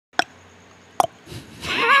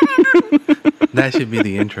That should be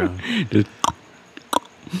the intro. Just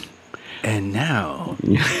And now,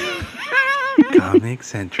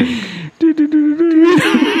 Comicentric.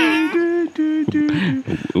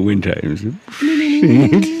 wind chimes.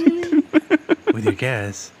 With your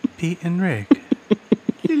guests, Pete and Rick.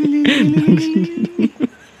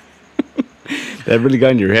 That really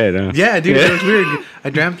got in your head, huh? Yeah, dude, it was weird. I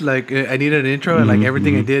dreamt like I needed an intro, and like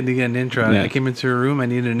everything I did needed an intro. Yeah. I came into a room, I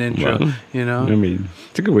needed an intro. Well, you know, I mean,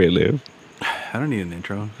 it's a good way to live. I don't need an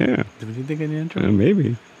intro. Yeah. Do you think I need an intro?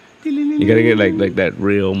 Maybe. You gotta get like that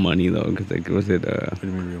real money though, because like was it? What do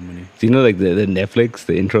you mean real money? Do you know like the Netflix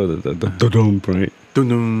the intro the dum right?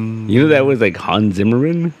 Dun-dun. You know that was like Hans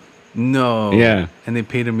Zimmerman. No. Yeah. And they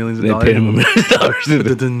paid him millions of They dollars. paid him $1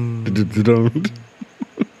 million. Dun-dun.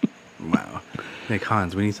 Wow. Like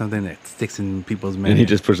Hans, we need something that sticks in people's memory. And he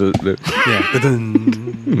just pushes the yeah.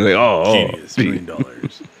 Dun-dun. like Genius, gee. $1 million.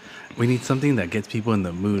 We need something that gets people in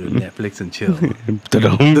the mood of Netflix and chill.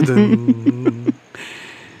 Da-dum. Dun-dun.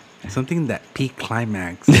 Something that peak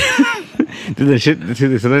climax. Dude, the shit.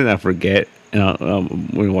 There's something I forget. When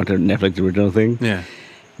we watch a Netflix original thing, Yeah.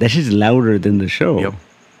 that shit's louder than the show. Yep.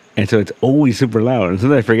 And so it's always super loud. And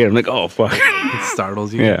sometimes I forget. I'm like, oh fuck. It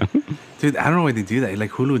startles you. Yeah. Dude, I don't know why they do that.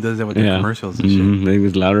 Like Hulu does that with their Yeah. commercials and I think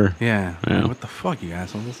it's louder. shit. Yeah. Yeah. Like, what the fuck, you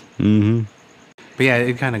assholes? Mm-hmm. But yeah,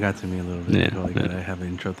 it kind of got to me a little bit. Yeah, Like yeah. that I have an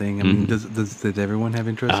intro thing. I mean, does everyone have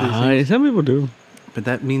intros? to these things? Some people do. But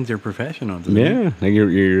that means they're professional, doesn't it? Yeah, like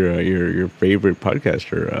your favorite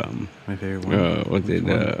podcaster. My favorite one. What's Which it?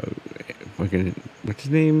 one? Fucking what's his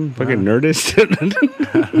name? Fucking Nerdist.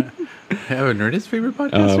 I have a Nerdist favorite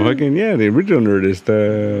podcast? Fucking yeah, the original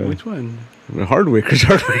Nerdist. Which one? Hardwick.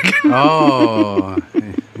 Oh,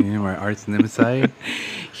 you know, our arts nemesis.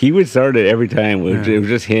 He would start it every time. It was Yeah.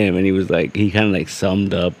 just him, and he was like, he kind of like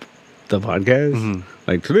summed up the podcast. Mhm.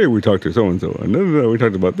 Like today we talked to so and so, and we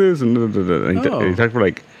talked about this, and and he talked for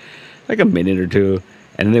like a minute or two,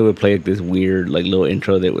 and then they would play like this weird like little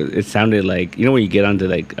intro that was. It sounded like, you know, when you get onto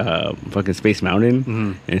like fucking Space Mountain,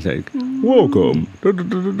 and it's like welcome, and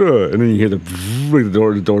then you hear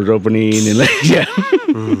the doors opening, and like yeah,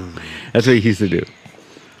 that's what he used to do.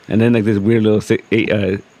 And then like this weird little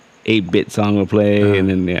 8-bit song will play, and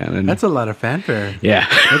then yeah, and That's a lot of fanfare. yeah.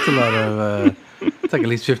 That's a lot of. It's like at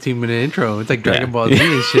least 15-minute intro. It's like Dragon Yeah. Ball Z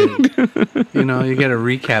and shit. You know, you get a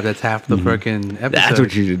recap that's half the freaking episode. That's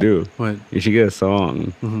what you should do. What? You should get a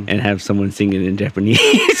song and have someone sing it in Japanese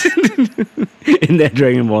in that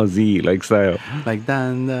Dragon Ball Z like style. Like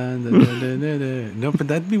dun dun dun dun dun dun dun. No, but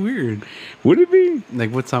that'd be weird. Would it be?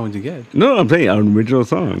 Like, what song would you get? No, I'm saying an original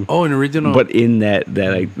song, Oh, an original. but in that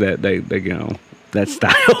you know, that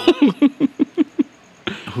style.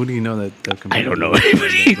 Who do you know that can I don't know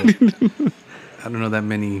anybody. anybody. I don't know that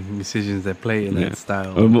many musicians that play in that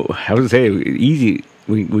style. I would say easy.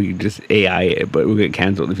 We just AI it, but we'll get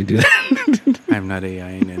canceled if you do that. I'm not AI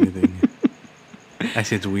in anything.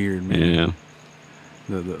 Actually, it's weird, man.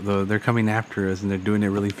 Yeah. They're coming after us and they're doing it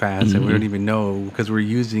really fast, and we don't even know because we're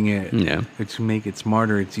using it. Yeah. To make it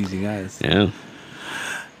smarter, it's using us. Yeah.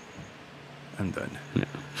 I'm done. Yeah.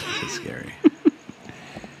 This is scary.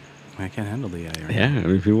 I can't handle the AI. Right Yeah, I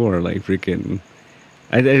mean, people are like freaking.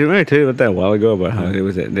 I remember I told you about that a while ago about how there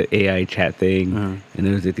was the AI chat thing, and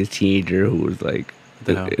there was like this teenager who was like,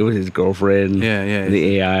 the hell? it was his girlfriend, Yeah.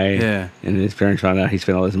 the AI, Yeah. and his parents found out he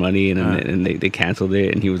spent all his money, and they canceled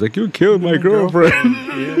it, and he was like, "You killed my girlfriend."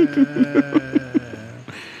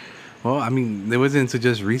 Well, I mean, it wasn't until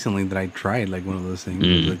just recently that I tried like one of those things,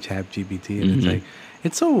 the Chat GPT, and it's like,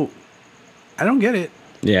 it's so, I don't get it.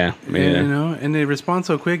 Yeah, You know, and they respond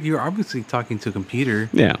so quick. You're obviously talking to a computer.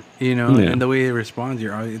 yeah, You know, Yeah. and the way it responds,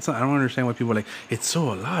 it's not, I don't understand why people are like, it's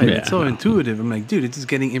so alive, Yeah, it's so no. intuitive. I'm like, dude, it's just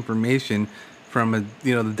getting information from the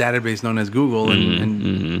database known as Google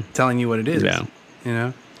and telling you what it is. Yeah. You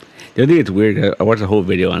know? The other thing it's weird. I watched a whole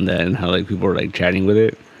video on that and how like people are like chatting with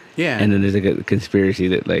it, Yeah. and then there's like a conspiracy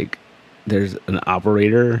that like there's an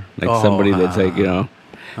operator, like somebody that's like, you know,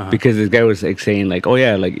 because this guy was like saying like, oh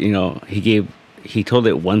yeah, like, you know, he told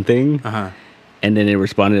it one thing, and then it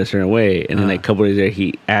responded a certain way, and then like a couple days later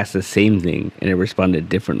he asked the same thing and it responded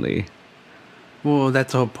differently. Well,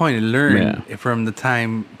 that's the whole point. It learned from the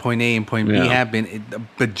time point A and point B happened, a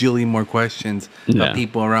bajillion more questions of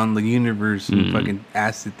people around the universe who fucking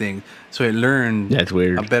asked the thing. So it learned That's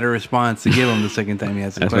weird. a better response to give him the second time he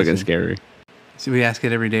asked the That's question. fucking scary. So we ask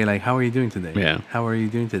it every day, like, how are you doing today? Yeah. How are you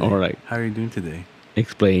doing today? Or like, how are you doing today?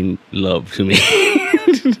 Explain love to me.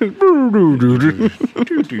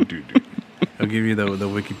 I'll give you the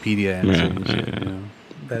Wikipedia answer and shit. You know?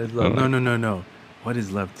 That is love. No. What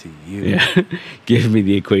is love to you? Yeah. Give me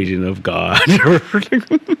the equation of God.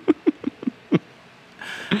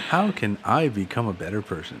 How can I become a better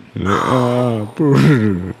person? Oh,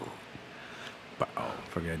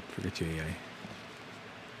 forget your AI.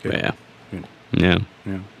 Yeah. Good. Yeah.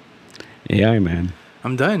 Yeah. AI, man.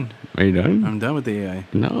 I'm done. Are you done? I'm done with the AI.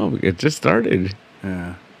 No, it just started.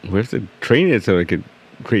 Yeah. We have to train it so it could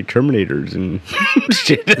create Terminators and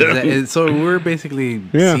shit. So we're basically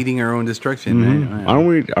seeding our own destruction, right? Aren't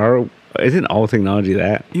we? Isn't all technology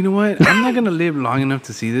that? You know what? I'm not gonna live long enough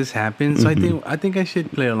to see this happen, so I think I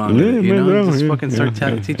should play along with it. You know, just fucking start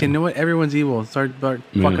teaching. You know what? Everyone's evil. Start fucking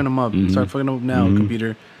them up. Start fucking them up now,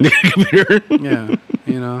 computer. Computer. Yeah,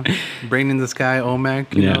 you know, brain in the sky,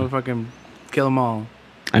 OMAC. You know, fucking kill them all.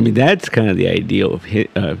 I mean, that's kind of the ideal of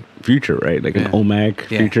future, right? Like an OMAC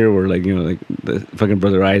future where, like, you know, like the fucking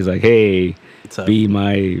Brother Eye is like, hey, be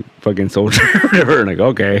my fucking soldier. And like,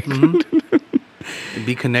 okay.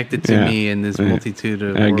 Be connected to me in this multitude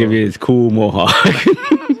of I'll give you this cool mohawk.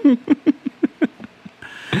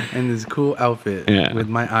 And this cool outfit with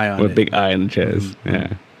my eye on it. With a big eye on the chest.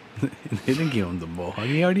 Yeah. They didn't give him the mohawk.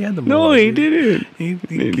 He already had the mohawk. No, he didn't. He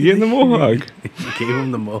gave him the mohawk. He gave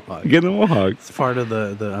him the mohawk. Give him the mohawk. It's part of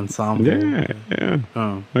the ensemble. Yeah.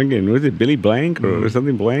 Oh. Again, was it Billy Blank or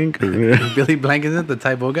something blank? Or Billy Blank, isn't it the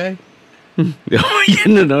typo guy? Oh,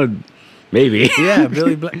 yeah, no. Maybe. Yeah,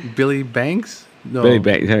 Billy Banks? No. Billy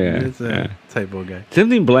Banks, yeah. It's a typo guy.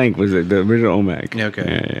 Something blank was it, the original OMAC. Yeah,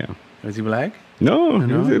 okay. Yeah. Was he black? No,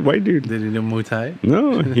 he was a white dude. Did he do Muay Thai?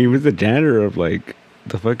 No, he was the janitor of, like,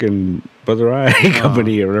 the fucking Brother Eye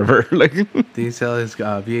company or whatever. Like, did he sell his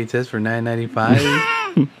VHS for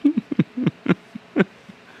 $9.95?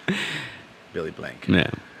 Billy Blank. Yeah.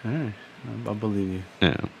 All right. I'll believe you.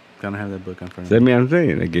 Yeah. Gonna have that book in front of me. me. I mean, I'm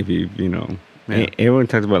saying, like, if you know, everyone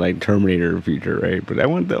talks about, like, Terminator future, right? But I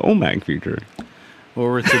want the OMAC future. Or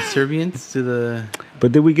we're subservient to the...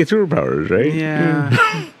 But then we get superpowers, right?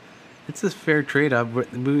 Yeah. It's a fair trade-off.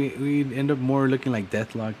 We'd end up more looking like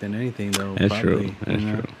Deathlock than anything, though. That's probably, true. That's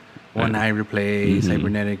true. One eye replay,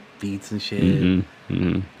 cybernetic beats and shit.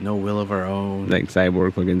 No will of our own. Like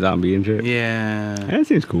cyborg fucking zombie and shit. Yeah. That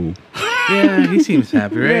seems cool. Yeah, he seems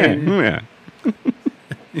happy, right? Yeah.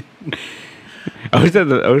 I always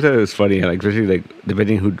thought it was funny, like, especially, like,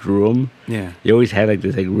 depending who drew him. Yeah. He always had, like,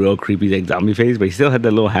 this, like, real creepy, like, zombie face, but he still had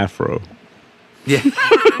that little afro. Yeah.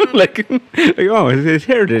 like, oh, his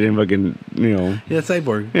hair didn't fucking, you know. Yeah,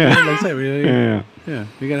 cyborg. Yeah. Like cyborg. Yeah.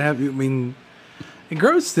 You gotta have, I mean, it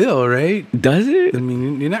grows still, right? Does it? I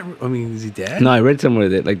mean, is he dead? No, I read somewhere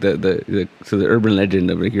that, like, the urban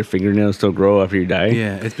legend of, like, your fingernails still grow after you die.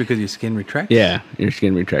 Yeah, it's because your skin retracts. Yeah, your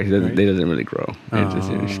skin retracts. It doesn't really grow. It's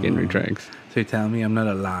just your skin retracts. So you're telling me I'm not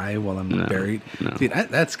alive while I'm buried? No. Dude,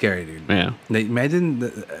 that's scary, dude. Yeah. Like, imagine,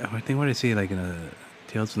 I think what I see, like, in a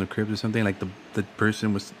Tales from the Crypt or something, like, the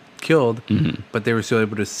person was killed, but they were still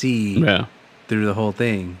able to see through the whole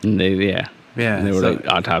thing. And yeah. And they were, like,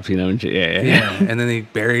 autopsying them and shit. Yeah. And then they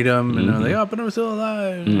buried them, and they're like, oh, but I'm still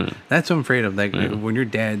alive. That's what I'm afraid of. Like, when you're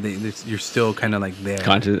dead, you're still kind of, like, there.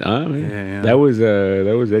 Conscious. Yeah. That was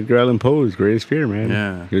Edgar Allan Poe's greatest fear, man.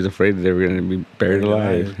 Yeah. He was afraid that they were going to be buried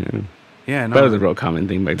alive. Yeah, no. That was a real common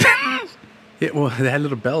thing back then. Yeah, well, they had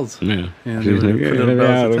little bells. Yeah. They put little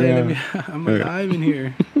bells to tell you, I'm alive in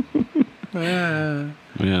here.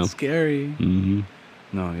 Scary.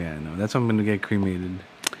 No, that's why I'm going to get cremated.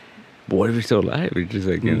 But what if you're still alive? You're just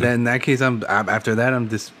like, you know. Then in that case, after that, I'm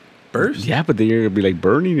dispersed. Yeah, but then you're going to be like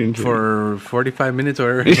burning and shit. For 45 minutes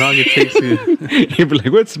or how long it takes to... You'd be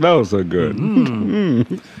like, what smells so good?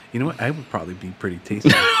 You know what? I would probably be pretty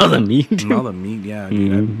tasty. All the meat? All the meat, yeah.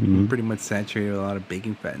 Dude, I'm pretty much saturated with a lot of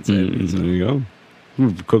baking fat inside me. So. There you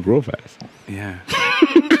go. Cook real fast. Yeah.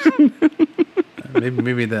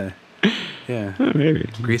 maybe the... Yeah. Maybe.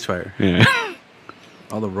 Grease fire. Yeah.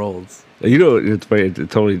 All the rolls. You know, it's funny. It's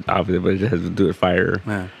totally opposite, but it just has to do with fire.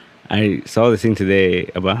 Yeah. I saw this thing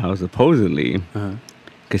today about how supposedly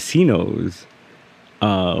casinos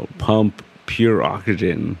pump pure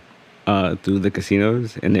oxygen through the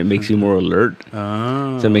casinos, and it makes you more alert.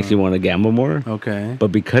 Oh. So it makes you want to gamble more. Okay.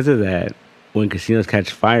 But because of that, when casinos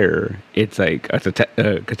catch fire, it's like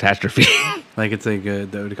a catastrophe. Like it's like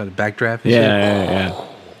what do you call it, backdraft?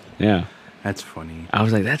 Yeah. That's funny. I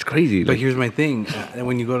was like, that's crazy. But here's my thing: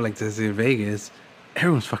 when you go to like to Vegas,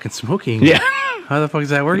 everyone's fucking smoking. Yeah. How the fuck does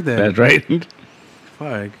that work then? That's right.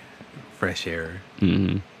 Fuck. Fresh air.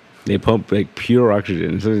 Mm-hmm. They pump like pure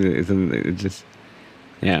oxygen. So it's just,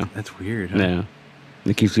 yeah. That's weird. Huh? Yeah.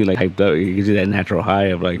 It keeps you like hyped up. It gives you that natural high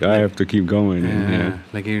of like, I have to keep going. Yeah.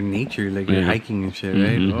 Like you're in nature, like you're hiking and shit,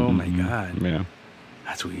 right? Mm-hmm. Oh my God. Yeah.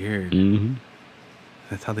 That's weird. Mm-hmm.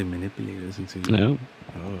 That's how they manipulate us into. No.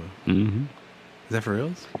 Oh. Mm-hmm. Is that for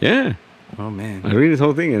reals? Yeah. Oh man. I read this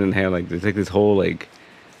whole thing and then have like there's like this whole like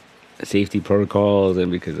safety protocols,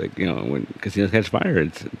 and because like when casinos catch fire,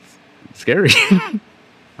 it's scary.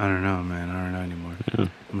 I don't know, man. I don't know anymore. Yeah. I'm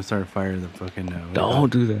gonna start a fire the fucking.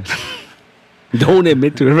 Don't do that. Don't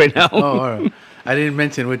admit to it right now. Oh, I didn't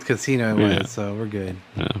mention which casino it was, so we're good.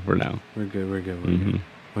 For now. We're good.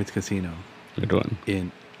 Which casino? Good one.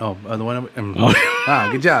 The one.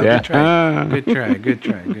 Good job. Yeah. Good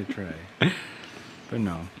try. But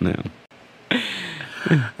no. No.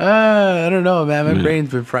 I don't know, man. My brain's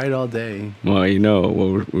been fried all day. Well,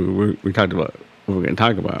 what we talked about. What we're going to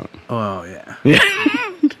talk about. Oh, yeah. Yeah.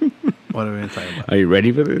 What are we going to talk about? Are you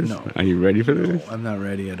ready for this? No. Are you ready for this? No, I'm not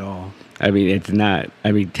ready at all. I mean, it's not.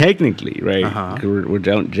 I mean, technically, right? We're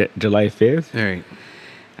down July 5th. Right.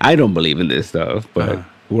 I don't believe in this stuff, but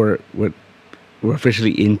we're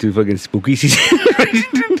officially into fucking spooky season,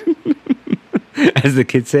 as the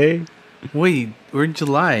kids say. Wait, we're in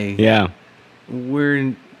July. Yeah. We're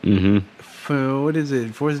in. What is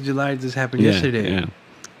it? 4th of July just happened yesterday. Yeah.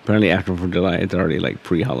 Apparently, after 4th of July, it's already like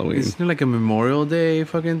pre-Halloween. Isn't it like a Memorial Day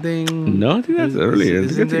fucking thing? No, I think that's earlier.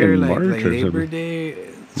 Isn't there like Labor Day?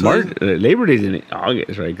 So Labor Day's in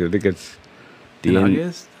August, right? Because I think it's in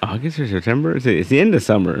August. August or September. It's the end of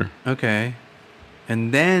summer. Okay.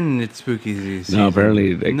 And then it's spooky season. No,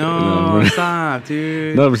 apparently. Like, no, stop,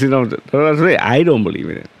 dude. No, but I don't believe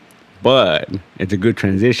in it. But it's a good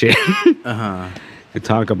transition to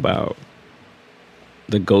talk about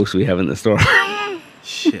the ghosts we have in the store.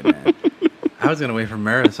 Shit, man. I was gonna wait for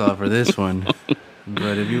Marisol for this one,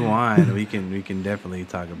 but if you want, we can definitely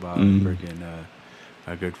talk about freaking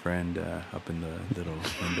our good friend up in the little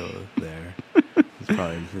window there. He's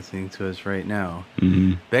probably listening to us right now.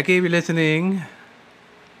 Becky, if you're listening,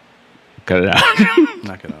 cut it out.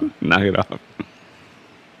 Knock it off.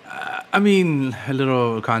 I mean, a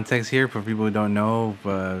little context here for people who don't know.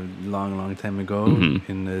 Long time ago,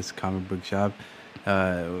 in this comic book shop,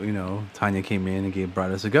 Tanya came in and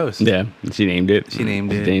brought us a ghost. Yeah, she named it.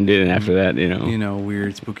 And after that,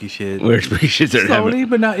 weird spooky shit. Slowly,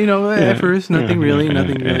 but not, at first, nothing really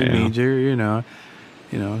major.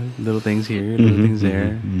 Little things here, little things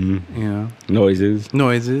there. Noises.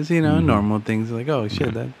 Normal things like, oh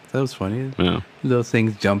shit, that was funny. Yeah. Little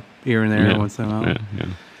things jump here and there once in a while. Yeah.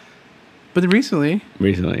 But recently,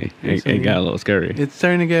 it got a little scary. It's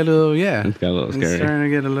starting to get a little, It's got a little scary. It's starting to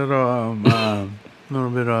get a little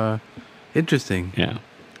bit interesting. Yeah.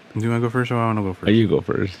 Do you want to go first or I want to go first? You go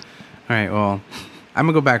first. All right. Well, I'm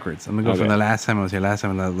gonna go backwards. I'm gonna go from the last time I was here.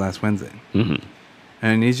 Last Wednesday.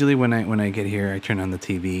 And usually when I get here, I turn on the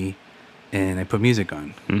TV, and I put music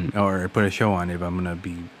on, or I put a show on if I'm gonna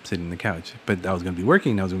be sitting on the couch. But I was gonna be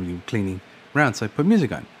working. I was gonna be cleaning around, so I put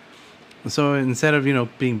music on. So instead of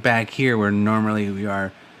being back here where normally we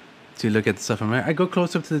are to look at the stuff, I go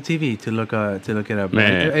close up to the TV to look it up.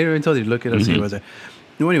 I even told you to look it up, see what's there.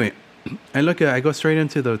 No, anyway, I go straight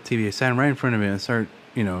into the TV. I stand right in front of it and start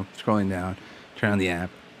scrolling down, turn on the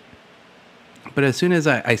app. But as soon as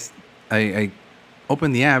I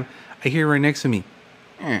open the app, I hear right next to me,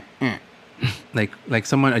 like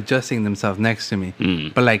someone adjusting themselves next to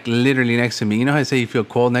me, but like literally next to me. You know how I say you feel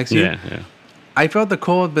cold next to you? Yeah. I felt the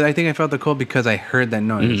cold, but I think I felt the cold because I heard that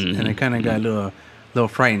noise, and I kind of got a little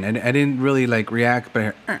frightened. I didn't really like react,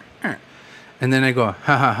 but I heard, and then I go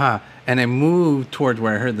ha ha ha, and I moved towards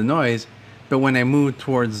where I heard the noise. But when I moved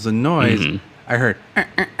towards the noise, I heard,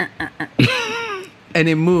 and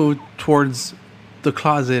it moved towards the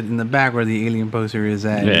closet in the back where the alien poster is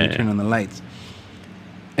at. And I turn on the lights,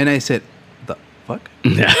 and I said, "The fuck?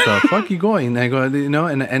 The fuck you going?" And I go,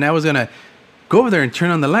 and I was gonna go over there and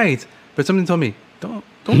turn on the lights. But something told me, don't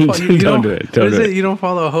follow, don't do it. You don't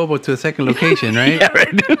follow a hobo to a second location, right? Yeah,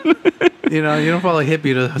 right. You don't follow a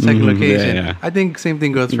hippie to a second location. Yeah. I think same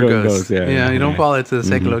thing goes for ghosts. You don't follow it to the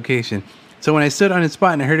second location. So when I stood on his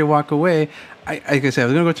spot and I heard it walk away, like I said, I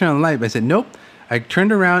was going to go turn on the light, but I said, nope. I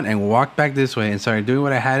turned around and walked back this way and started doing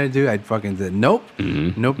what I had to do. I fucking said, nope,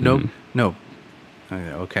 nope.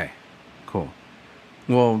 Okay, cool.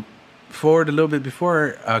 Well, forward a little bit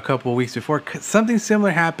before, a couple of weeks before, something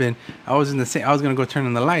similar happened. I was gonna go turn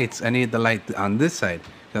on the lights. I needed the light on this side.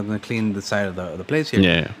 I'm gonna clean the side of the place here.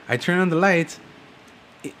 Yeah. I turn on the lights.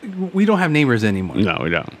 We don't have neighbors anymore. No, we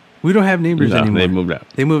don't. We don't have neighbors anymore.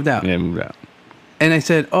 They moved out. Yeah, moved out. And I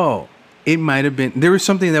said, oh, it might have been. There was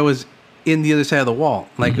something that was in the other side of the wall.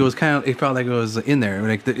 Like it was it felt like it was in there.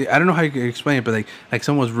 Like I don't know how you can explain it, but like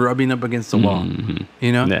someone was rubbing up against the wall.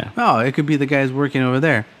 Yeah. Oh, it could be the guys working over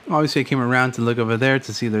there. Obviously, I came around to look over there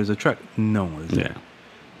to see there's a truck. No one was there.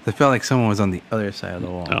 It felt like someone was on the other side of the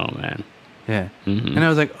wall. Oh man. Yeah. And I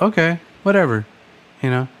was like, okay, whatever.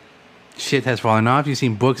 Shit has fallen off. You've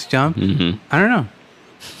seen books jump. I don't know.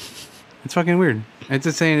 It's fucking weird. It's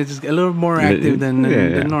just saying it's just a little more active than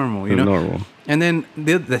normal, you know? Normal. And then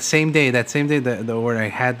the same day, the where I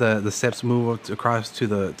had the steps move across to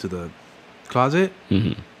the closet,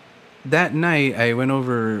 that night I went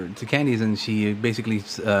over to Candy's and she basically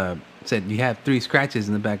said, you have 3 scratches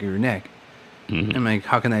in the back of your neck. I'm like,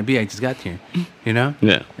 how can that be? I just got here, you know?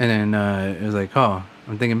 Yeah. And then it was like, oh,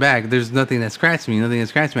 I'm thinking back. There's nothing that scratched me.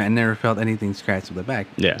 I never felt anything scratched with the back.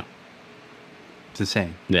 Yeah. It's the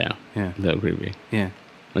same. Yeah. Yeah. That was creepy. Yeah.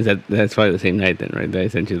 That's probably the same night then, right? That I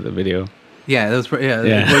sent you the video. Yeah, that was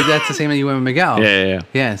Well, that's the same night you went with Miguel. Yeah.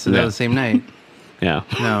 Yeah, so that was the same night. Yeah.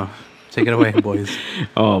 No. Take it away, boys.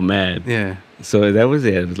 Oh, man. Yeah. So that was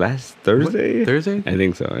it. It was last Thursday? What? Thursday? I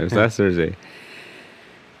think so. It was last Thursday.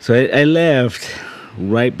 So I left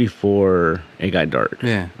right before it got dark.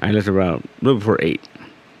 Yeah. I left around a little before 8.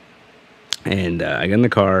 And I got in the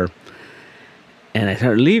car and I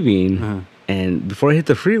started leaving. And before I hit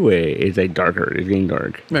the freeway, it's like darker. It's getting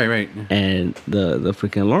dark. Right. And the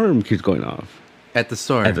freaking alarm keeps going off. At the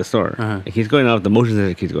store? At the store. It keeps going off. The motion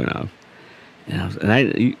sensor keeps going off. And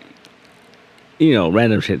I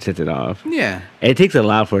random shit sets it off. Yeah. It takes a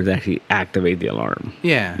lot for it to actually activate the alarm.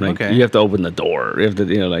 Yeah, okay. You have to open the door. You have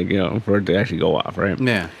to, for it to actually go off, right?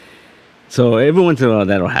 Yeah. So every once in a while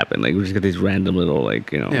that'll happen. Like we just get these random little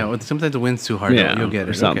Yeah, well, sometimes the wind's too hard. You'll get it.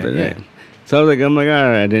 Or something. Okay, yeah. So I was like, all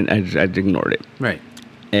right, I just ignored it. Right.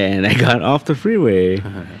 And I got off the freeway,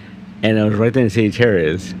 and I was right there in City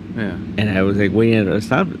Terrace. Yeah. And I was like waiting at a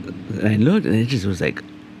stop, and I looked, and it just was like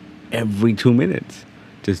every 2 minutes.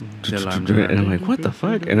 Just and I'm like, what the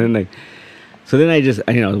fuck? And then so then I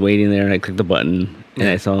was waiting there and I clicked the button and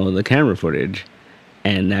I saw the camera footage,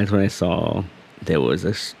 and that's when I saw there was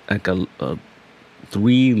a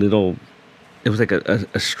 3 little, it was like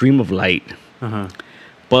a stream of light,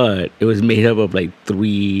 but it was made up of like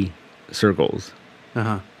 3 circles,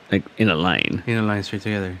 like in a line straight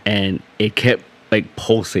together, and it kept like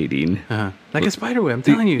pulsating, like a spider web. I'm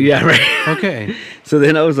telling you. Yeah, right. Okay. So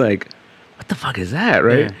then I was like, what the fuck is that,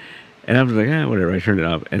 right? Yeah. And I was like, whatever. I turned it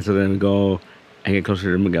off, and so then I get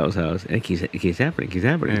closer to Miguel's house, and it keeps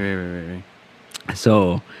happening. Right.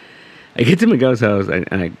 So I get to Miguel's house, and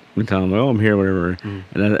I tell him, I'm here, whatever.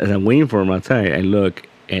 And as I'm waiting for him outside, I look,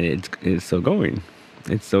 and it's still going.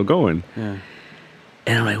 It's still going. Yeah.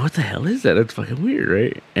 And I'm like, what the hell is that? That's fucking weird,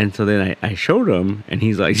 right? And so then I showed him, and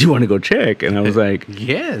he's like, do you want to go check? And I was like,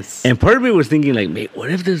 yes. And part of me was thinking, like, mate, what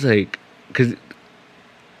if there's like, because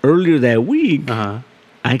earlier that week,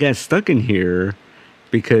 I got stuck in here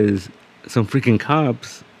because some freaking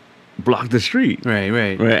cops blocked the street.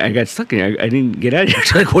 Right. I got stuck in here. I didn't get out of here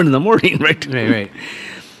until like 1 a.m, right? Right.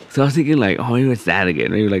 So I was thinking like, oh, maybe it's that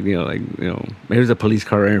again. Maybe maybe there's a police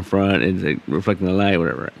car right in front and it's like reflecting the light,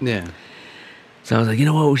 whatever. Yeah. So I was like, you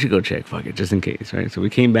know what? We should go check. Fuck it, just in case, right? So we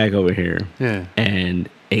came back over here. Yeah. And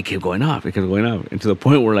it kept going off. And to the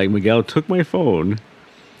point where like Miguel took my phone,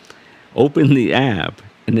 opened the app,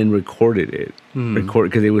 and then recorded it.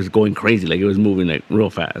 Because it was going crazy. Like, it was moving, like, real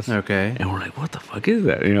fast. Okay. And we're like, what the fuck is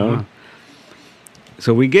that, you know?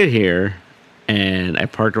 So we get here, and I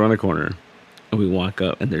parked around the corner, and we walk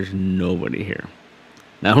up, and there's nobody here.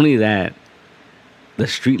 Not only that, the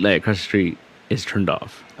street light across the street is turned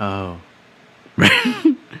off. Oh.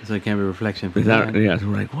 So it can't be a reflection. So we're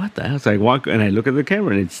like, what the hell? So I walk, and I look at the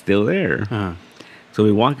camera, and it's still there. So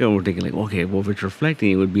we walk up and we're thinking like, okay, well, if it's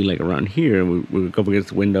reflecting, it would be like around here. And we would go up against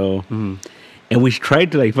the window. And we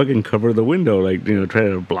tried to like fucking cover the window, like, try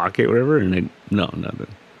to block it, whatever. And no, nothing.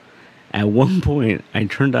 At one point, I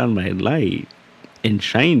turned on my light and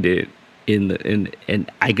shined it and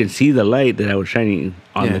I could see the light that I was shining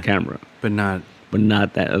on the camera. But not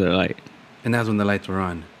that other light. And that's when the lights were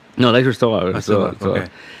on. No, lights were still off. Okay.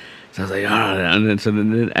 So I was like, and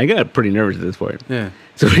then I got pretty nervous at this point. Yeah.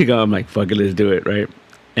 So I'm like, fuck it, let's do it, right?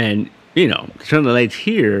 And, to turn the lights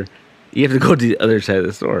here, you have to go to the other side of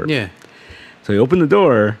the store. Yeah. So you open the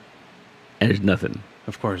door, and there's nothing.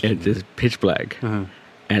 Of course. It's just pitch black. And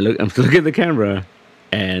I'm still looking at the camera,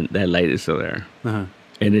 and that light is still there. And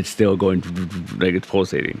it's still going, like it's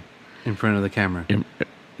pulsating. In front of the camera?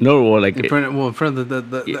 No, well, like... In front of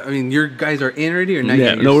the I mean, your guys are in already or not?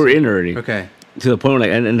 Yeah, no, we're in already. Okay. To the point where,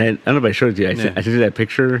 like, and I don't know if I showed it to you. I sent you that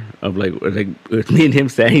picture of, like with me and him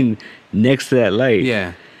standing next to that light.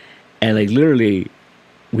 Yeah. And, like, literally,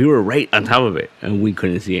 we were right on top of it, and we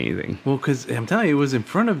couldn't see anything. Well, because I'm telling you, it was in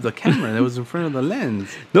front of the camera. That was in front of the lens.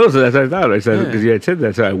 No, so that's what I thought. Because you had said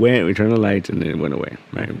that. So I went, we turned the lights, and then it went away.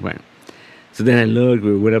 Right, fine. So then I looked,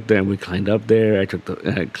 we went up there, and we climbed up there. I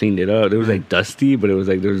cleaned it up. It was, like, dusty, but it was,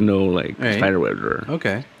 like, there was no, like, spider webs or...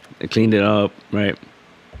 Okay. I cleaned it up, right?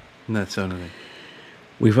 That's so nice.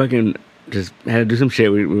 We fucking just had to do some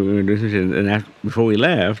shit. We were doing some shit, and before we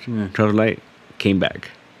left, Charles light came back.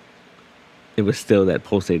 It was still that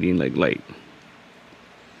pulsating like light.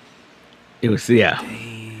 It was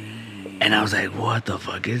and I was like, "What the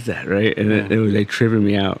fuck is that?" Right, and it was like tripping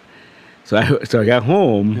me out. So I got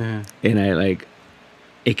home, and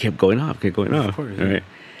it kept going off, course, right.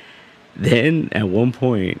 Then at one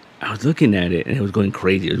point, I was looking at it, and it was going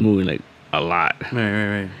crazy. It was moving like a lot.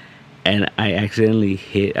 Right. And I accidentally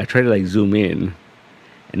I tried to like zoom in,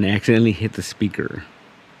 and I accidentally hit the speaker,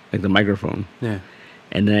 like the microphone. Yeah.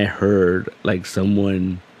 And then I heard like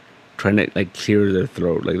someone trying to like clear their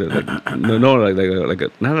throat, like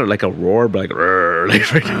not like a roar, but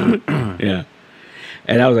like yeah.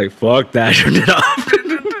 And I was like, "Fuck that!" I turned it off.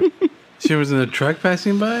 She was in a truck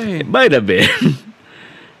passing by. It might have been,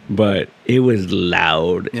 but it was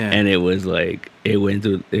loud, and it was like it went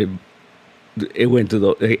to it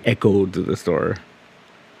echoed to the store.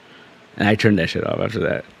 And I turned that shit off after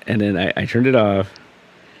that. And then I turned it off.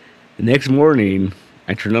 The next morning,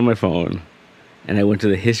 I turned on my phone, and I went to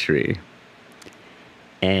the history,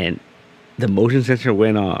 and the motion sensor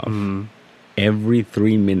went off every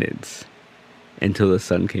 3 minutes until the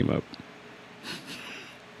sun came up.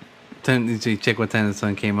 Did you check what time the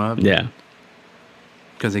sun came up? Yeah.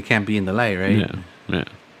 Because it can't be in the light, right? Yeah.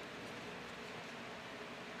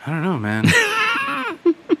 I don't know, man.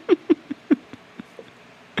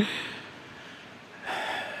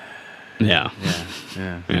 Yeah.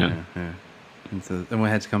 And we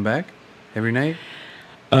had to come back every night?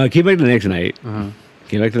 Came back the next night.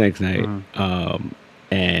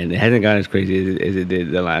 And it hasn't gotten as crazy as it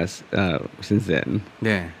did the last since then.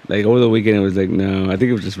 Yeah. Like over the weekend, it was like, no, I think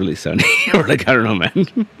it was just really sunny. Or like, I don't know, man.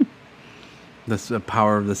 The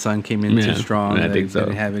power of the sun came in too strong. I think so.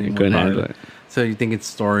 Didn't have any couldn't more handle power. it. So you think it's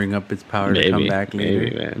storing up its power to come back later?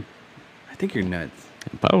 Maybe, man. I think you're nuts.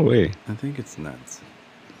 Probably. I think it's nuts.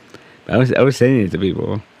 I was sending it to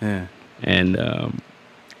people. Yeah. And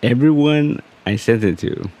everyone I sent it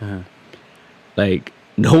to, like,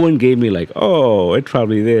 no one gave me like, oh, it's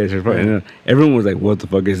probably this. Or probably, no. Everyone was like, what the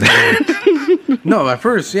fuck is that? No, at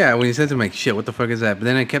first, when you said to me, like, shit, what the fuck is that? But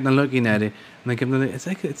then I kept on looking at it, and I kept on,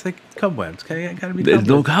 it's like cobwebs. Gotta be cobwebs. There's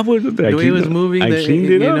no cobwebs with that. The way it was moving, I cleaned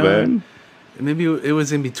it up, man. Maybe it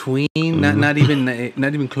was in between, not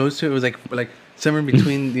even close to it. It was like somewhere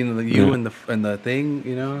between, you and the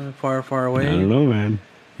thing, far away. I don't know, man.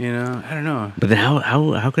 I don't know. But then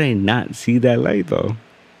how could I not see that light though?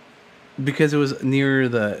 Because it was near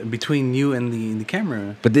between you and the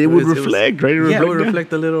camera. But it would reflect, right? It would reflect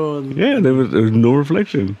the little. Yeah, there was no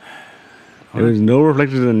reflection. There was no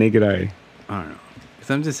reflection to the naked eye. I don't know.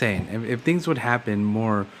 Because I'm just saying, if things would happen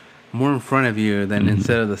more in front of you than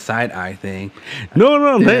instead of the side eye thing.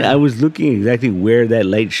 No, I was looking exactly where that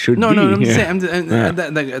light should be. No, I'm just saying.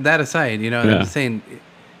 That aside, I'm just saying,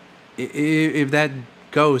 if that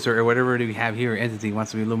ghost or whatever we have here, entity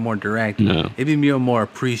wants to be a little more direct, it'd be more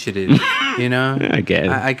appreciative, I guess.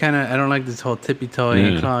 I don't like this whole tippy toeing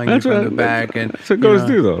and clawing you from the back. That's what ghosts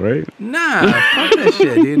do, though, right? Nah, fuck that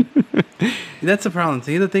shit, dude. That's the problem.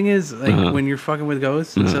 See, the thing is, like, when you're fucking with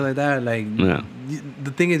ghosts and stuff like that, like,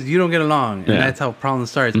 the thing is, you don't get along, and that's how problem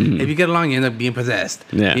starts. If you get along, you end up being possessed,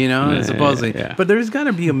 supposedly. Yeah. But there's got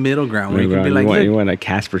to be a middle ground where you can be like, you want a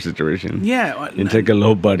Casper situation. Yeah. And take a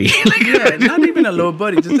low buddy. Not even a low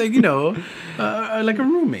buddy, just like, like a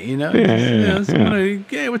roommate,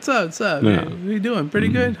 hey, what's up? What's up? Hey, what are you doing? Pretty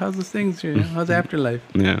good? How's those things? How's the afterlife?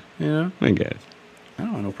 Yeah. I guess. I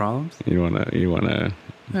don't want no problems. You want a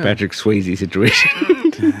Patrick Swayze situation.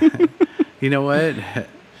 You know what?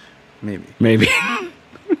 Maybe.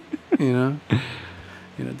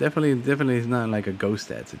 Definitely it's not like a ghost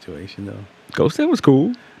dad situation though. Ghost dad was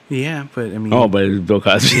cool. Yeah, but I mean. Oh, but it was Bill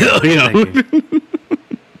Cosby though,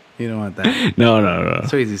 You don't want that. No.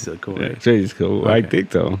 Swayze's still cool, right? Swayze's cool. Okay. I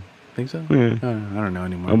think so. Think so? Yeah. I don't know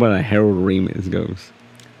anymore. How about a Harold Ramis ghost?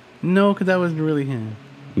 No, because that wasn't really him.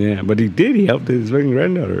 Yeah, but he did. He helped his fucking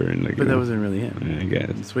granddaughter. But that wasn't really him. Yeah, I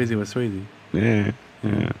guess. Swayze was Swayze. Yeah.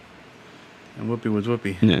 And Whoopi was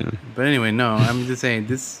Whoopi. Yeah. But anyway, no, I'm just saying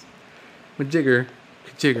this with Jigger,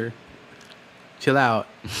 chill out.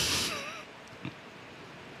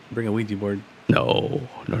 Bring a Ouija board. No.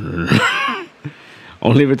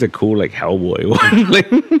 Only if it's a cool like Hellboy one. Like,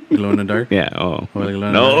 glow in the dark? Yeah. Oh.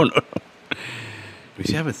 No. We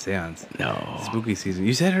should have a seance. No. Spooky season.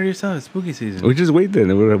 You said it yourself. It's spooky season. We just wait then.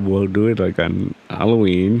 We'll do it like on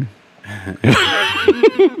Halloween.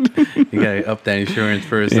 You gotta up that insurance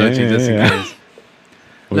first, don't you? Just in case.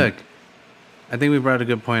 Look, I think we brought a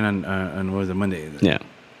good point on what was it, Monday? Yeah.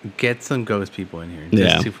 get some ghost people in here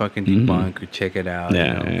just to fucking debunk or check it out.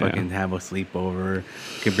 Fucking have a sleepover.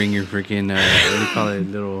 You could bring your freaking what do you call it?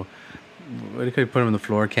 Little. What do you put them on the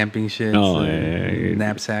floor? Camping shit.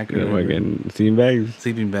 Knapsack. Or fucking sleeping bags.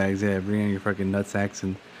 Sleeping bags. Yeah, bring in your fucking nutsacks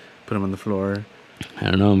and put them on the floor. I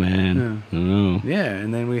don't know, man. I don't know. Yeah,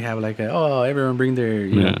 and then we have like everyone bring their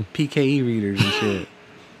know, PKE readers and shit.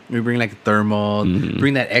 We bring like a thermal.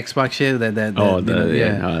 Bring that Xbox shit.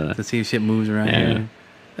 To see if shit moves around here.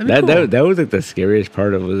 That was like the scariest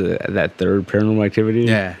part of that third Paranormal Activity.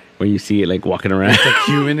 Yeah. When you see it like walking around. It's like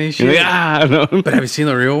human and shit. No. But have you seen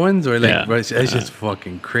the real ones? Or like it's just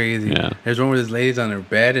fucking crazy. Yeah. There's one where this lady's on her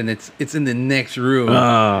bed and it's in the next room.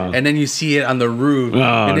 And then you see it on the roof.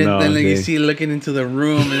 And then you see it looking into the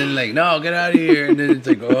room and then like, no, get out of here. And then it's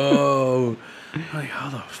like, I'm like, how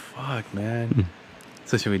the fuck, man?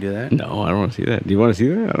 So should we do that? No, I don't want to see that. Do you want to see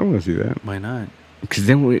that? I don't want to see that. Why not? Because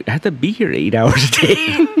then we have to be here 8 hours a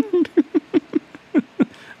day.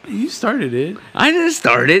 You started it. I didn't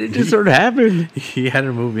start it. It just sort of happened. You had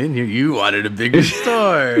to move in here. You wanted a bigger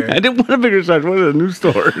store. I didn't want a bigger store. I wanted a new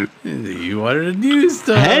store. You wanted a new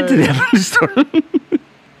store. I had to have a new store.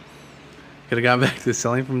 Could have gone back to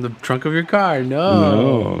selling from the trunk of your car.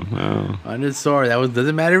 No. On the store.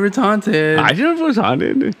 Doesn't matter if it's haunted. I didn't know if it was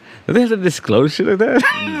haunted. Did they have to disclose shit like that?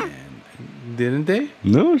 Man. Didn't they?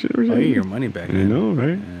 No, shit was get your money back. I know,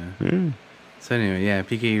 right? Yeah. So anyway,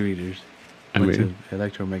 PKE readers. To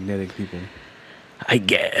electromagnetic people. I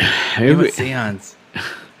get. What's seance?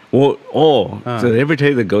 Well, so did they ever tell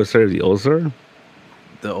you the ghost story of the old store?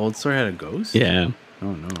 The old store had a ghost? Yeah.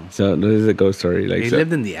 Oh no. So this is a ghost story. Like he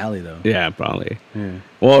lived in the alley though. Yeah, probably. Yeah.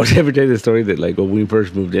 Well, did I ever tell you the story that like when we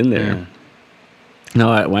first moved in there? Yeah.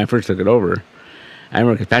 No, when I first took it over. I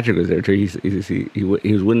remember because Patrick was there too. He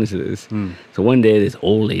was witness to this. So one day, this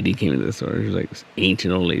old lady came into the store. She was like this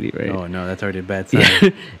ancient old lady, right? Oh no, that's already a bad sign.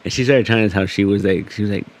 Yeah. And she started telling us how she was like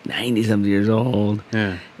 90-something years old.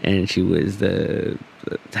 Yeah. And she was the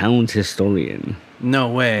town's historian. No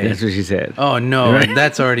way. That's what she said. Oh no, right?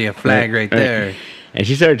 That's already a flag right there. And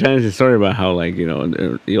she started telling us a story about how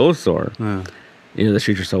the old store. The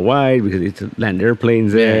streets are so wide because it's land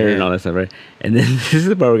airplanes there and all that stuff, right? And then this is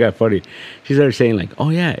the part where it got funny. She started saying like, "Oh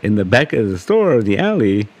yeah, in the back of the store, or the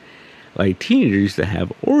alley, like teenagers used to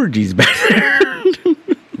have orgies back there."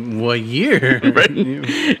 What year? Right?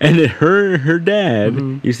 And then her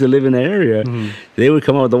dad used to live in that area. They would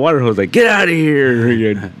come out with the water hose like, "Get out of here,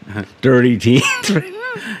 you dirty teens!" Right?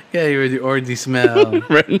 Yeah, you were the orgy smell.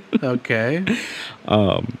 Right? Okay.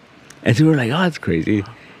 And so we were like, "Oh, that's crazy."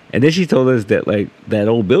 And then she told us that like that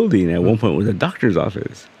old building at one point was a doctor's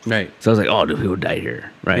office. Right. So I was like, oh, do people die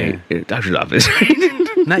here? Right? Yeah. Doctor's office.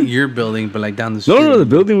 Not your building, but like down the street. No, the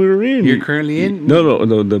building we were in. You're currently in? No,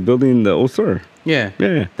 the building, the old store. Yeah.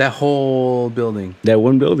 Yeah. That whole building. That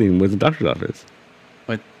one building was a doctor's office.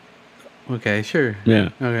 What? Okay, sure. Yeah.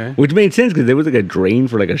 Okay. Which made sense because there was like a drain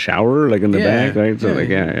for like a shower like in the back, right? So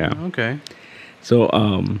Okay. So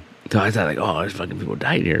So I thought like, oh, there's fucking people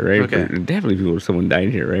died here, right? Okay. Definitely someone died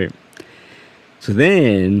here, right? So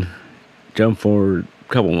then, jump forward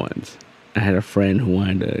a couple months. I had a friend who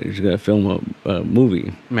she was gonna film a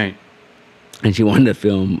movie, right? And she wanted to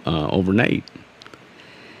film overnight.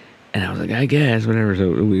 And I was like, I guess whatever. So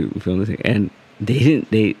we filmed this thing, and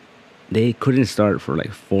they couldn't start for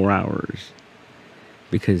like 4 hours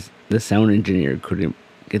because the sound engineer couldn't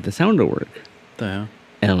get the sound to work. The hell?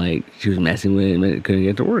 And like she was messing with it and it couldn't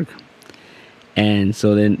get to work. And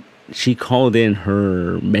so then she called in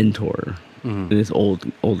her mentor, this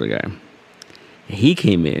older guy. And he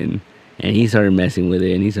came in and he started messing with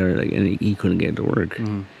it and he couldn't get it to work.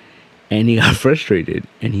 And he got frustrated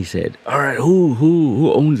and he said, all right,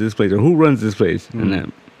 who owns this place or who runs this place? And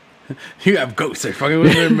then you have ghosts. They're fucking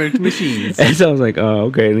with their machines. And so I was like, oh,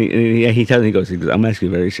 okay. And he tells me, he goes, I'm asking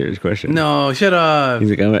a very serious question. No, shut up. He's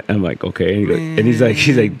like, I'm like, okay. And, he's like,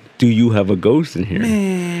 do you have a ghost in here?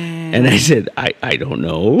 Man. And I said, I don't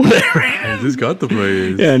know. I just got the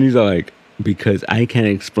place. Yeah, and he's like, because I can't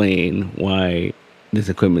explain why this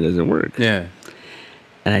equipment doesn't work. Yeah.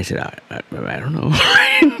 And I said, I don't know.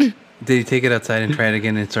 Did he take it outside and try it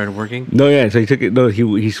again and it started working? No, yeah. So he took it. No,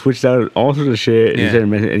 he switched out all sorts of shit. Yeah.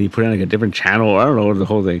 And he put on like a different channel. I don't know the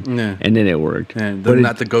whole thing. Yeah. And then it worked. Yeah,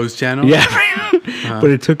 not the ghost channel. Yeah. But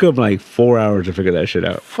it took him like 4 hours to figure that shit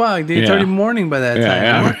out. Fuck, dude. It's already morning by that time.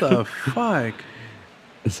 Yeah. What the fuck?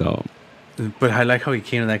 So. But I like how he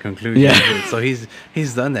came to that conclusion. Yeah. So he's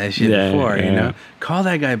done that shit before. You know, call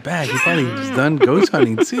that guy back. He probably just done ghost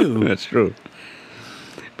hunting too. That's true.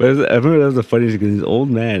 But I remember that was the funniest because this old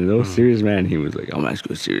man, this old serious man, he was like, I'm asking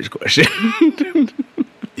you a serious question.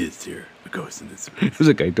 Is there a ghost in this place? I was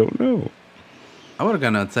like, I don't know. I would have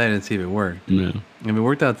gone outside and see if it worked. No. If it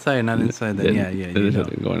worked outside, not inside, then yeah. There's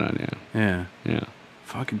something going on, Yeah. Yeah.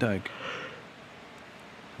 Fucking Doug.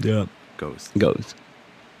 Yeah. Ghost.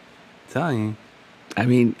 Telling you. I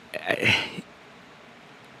mean,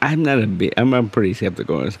 I'm pretty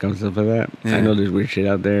skeptical when it comes to stuff like that. Yeah. I know there's weird shit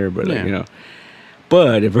out there, but like, you know.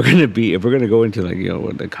 But if we're gonna go into like, you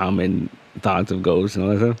know, the common thoughts of ghosts and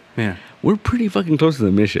all that stuff, yeah, we're pretty fucking close to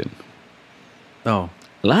the mission. Oh,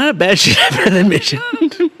 a lot of bad shit happened at the mission.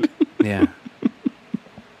 Yeah.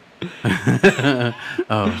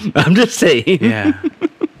 Oh, I'm just saying. Yeah.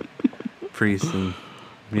 Priests and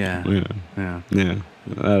yeah.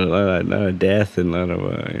 A lot of death and a lot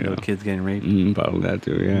of you know, kids getting raped. Probably that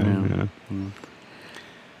too. Yeah.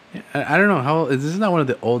 I don't know how. This is not one of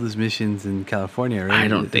the oldest missions in California, right? I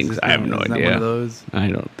don't think so. I have no idea. Not one of those. I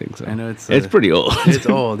don't think so. I know it's pretty old. It's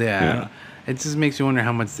old, yeah. It just makes you wonder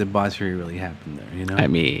how much debauchery really happened there. You know. I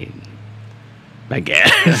mean, I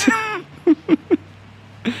guess.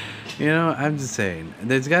 You know, I'm just saying.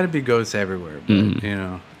 There's got to be ghosts everywhere, but you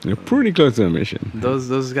know, they're pretty close to a mission.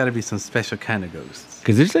 Those got to be some special kind of ghosts.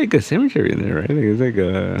 Because there's like a cemetery in there, right? Like, it's like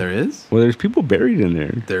a. There is. Well, there's people buried in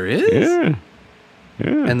there. There is. Yeah.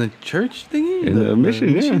 Yeah. And the church thingy? And the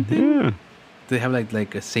mission thing? Yeah. Do they have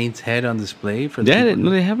like a saint's head on display for they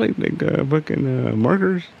have like fucking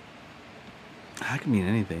markers. That could mean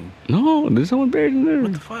anything. No, there's someone buried in there.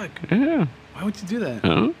 What the fuck? Yeah. Why would you do that?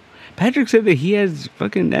 Huh? Patrick said that he has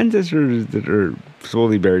fucking ancestors that are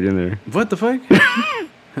slowly buried in there. What the fuck?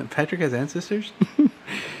 Patrick has ancestors?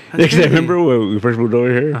 Because I remember when we first moved over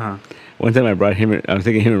here. Uh-huh. One time I was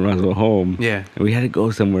taking him and Roswell home. Yeah. And we had to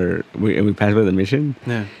go somewhere. We passed by the mission.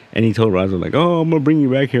 Yeah. And he told Roswell, like, oh, I'm going to bring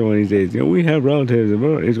you back here one of these days. You know, we have relatives.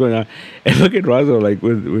 And he's going on. And look at Roswell, like,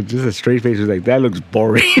 with just a straight face. He was like, that looks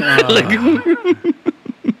boring. Yeah,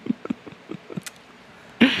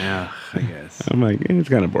 I guess. I'm like, it's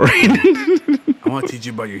kind of boring. I want to teach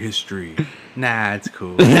you about your history. Nah, it's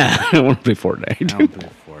cool. Nah, I don't want to play Fortnite. I don't play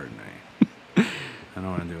Fortnite. I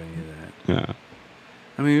don't want to do any of that. Yeah.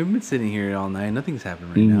 I mean, we've been sitting here all night. Nothing's happened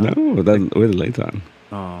right now. No, with the lights on.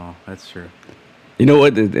 Oh, that's true. You know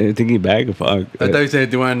what? Thinking back, fuck. I thought you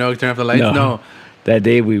said, do you want to know? Turn off the lights? No. That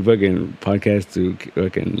day we fucking podcast to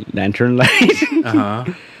fucking lantern light. Uh-huh.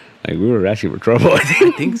 Like, we were asking for trouble.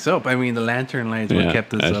 I think so. I mean, the lantern lights what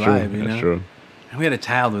kept us alive, true. you know? That's true. And we had a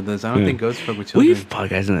child with us. I don't think ghosts fuck with children. We've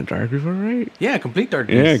podcasted in the dark before, right? Yeah, complete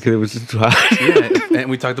darkness. Yeah, because it was just too hot. Yeah,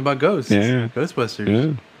 and we talked about ghosts. Yeah.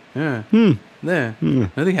 Ghostbusters. Yeah. Yeah.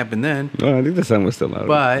 Nothing happened then. Well, I think the sun was still out.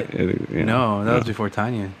 But, no, that was before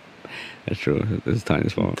Tanya. That's true. This is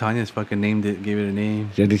Tanya's fault. Tanya's fucking named it, gave it a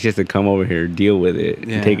name. She has to come over here, deal with it,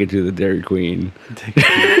 and take it to the Dairy Queen.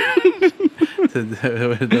 What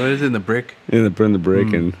is it, in the brick? In the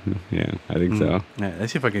brick, and yeah, I think so. Yeah, that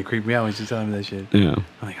shit fucking creeped me out when she told me that shit. Yeah.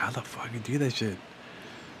 I'm like, how the fuck you do that shit?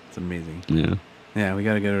 It's amazing. Yeah. Yeah, we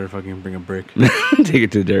gotta get her to fucking bring a brick. Take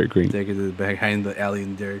it to the Dairy Queen. Take it to the back behind the alley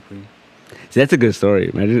in the Dairy Queen. See, that's a good story.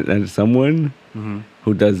 Imagine that someone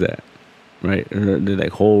who does that, right? Or the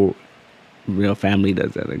like whole real family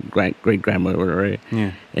does that, like great grandmother, right?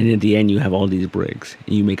 Yeah. And at the end, you have all these bricks,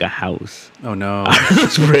 and you make a house. Oh no! Out of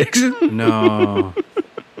those bricks. No.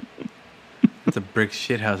 That's a brick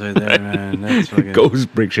shit house right there, man. That's fucking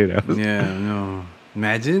ghost brick shit house. Yeah, no.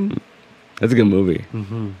 Imagine. That's a good movie.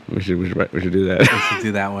 We should do that. We should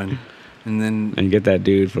do that one, and then get that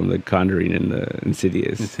dude from The Conjuring and the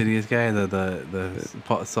Insidious. Insidious guy,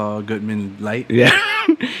 the Saul Goodman light. Yeah,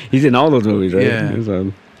 he's in all those movies, right? Yeah. I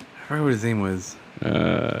forgot what his name was.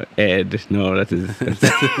 Ed. No, that's his.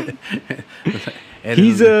 Ed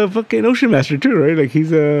he's a fucking Ocean Master too, right? Like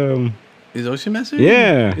he's Is Ocean Master?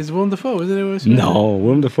 Yeah. Is Willem Dafoe? Isn't it Ocean Master? No,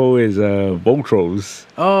 Willem Dafoe is Voltros.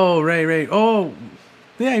 Oh, right. Oh,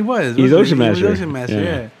 yeah, he was. He's Ocean Master. He was Ocean Master,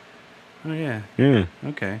 yeah. Oh, yeah. Yeah.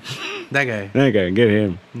 Okay. That guy. Get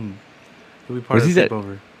him. He'll be part of the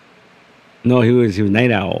sleepover. No, he was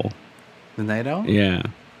Night Owl. The Night Owl? Yeah.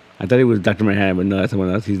 I thought he was Dr. Manhattan, but no, that's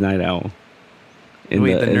someone else. He's Night Owl. The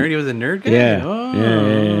nerd? He was a nerd guy? Yeah. Oh,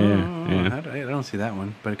 Yeah. I don't see that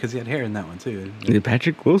one, but because he had hair in that one, too. Is it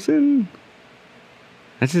Patrick Wilson?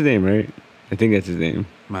 That's his name, right? I think that's his name.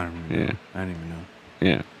 I don't remember. Yeah. I don't even know.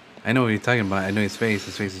 Yeah. I know what you're talking about. I know his face.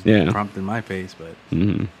 His face is prompt in my face, but...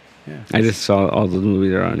 Yeah. I just saw all those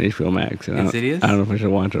movies are on HBO Max. And Insidious? I don't know if I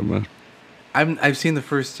should watch them, but... I've seen the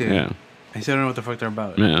first two. Yeah. I still don't know what the fuck they're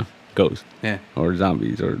about. Yeah. Ghosts. Yeah. Or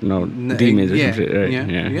zombies, or demons or some shit, right?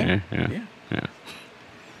 Yeah.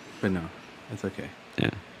 But no, that's okay.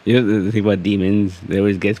 Yeah. You know the thing about demons that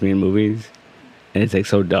always gets me in movies, and it's like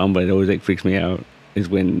so dumb, but it always like freaks me out, is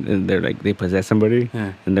when they're like they possess somebody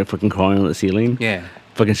and they're fucking crawling on the ceiling. Yeah.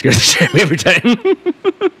 fucking scares the shit out of me every time.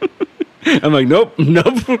 I'm like, nope.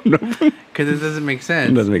 Because it doesn't make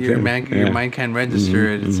sense. It doesn't make sense. Your mind can't register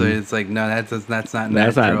it, so it's like, no, that's not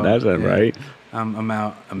natural. That's not right. I'm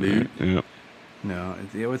out. I'm out. Yeah. No,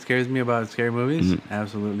 what scares me about scary movies?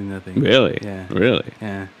 Absolutely nothing. Really? Yeah. Really?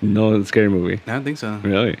 Yeah. No scary movie. I don't think so.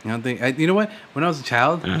 Really? I don't think. You know what? When I was a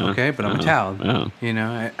child, okay, but I'm a child. You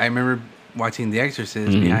know, I remember watching The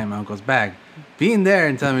Exorcist behind my uncle's back, being there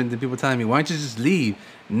and the people telling me, "Why don't you just leave?"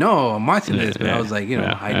 No, I'm watching this, but I was like,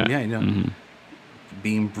 hiding behind,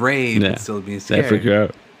 being brave and still being scared. That freaked you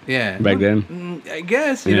out. Yeah. Back then. I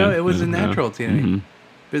guess it was natural to me.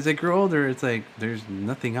 But as I grow older, it's like there's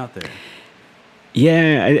nothing out there.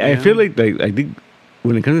 Yeah, I feel like I think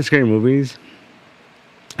when it comes to scary movies,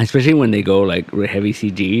 especially when they go like heavy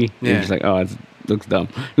CG, you're just like, oh, it looks dumb.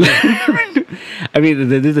 I mean,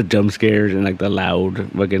 there's the jump scares and like the loud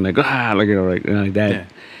fucking like like that. Yeah.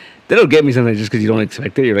 That'll get me sometimes just because you don't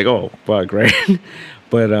expect it. You're like, oh fuck, right?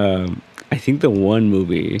 But I think the one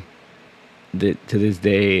movie that to this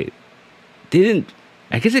day didn't.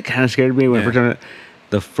 I guess it kind of scared me when I first started.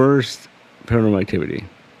 The first Paranormal Activity.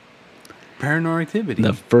 Paranormal Activity.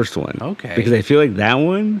 The first one. Okay. Because I feel like that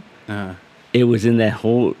one, it was in the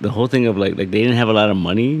whole thing of like they didn't have a lot of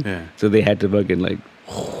money, so they had to fucking like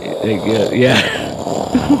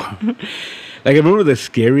like I remember the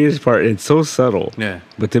scariest part. It's so subtle. Yeah.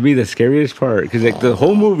 But to me, the scariest part, because like the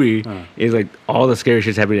whole movie is like all the scary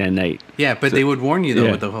shit's happening at night. Yeah, but they would warn you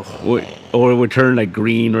though with the whole. Or it would turn like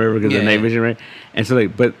green or whatever because of night vision, right? And so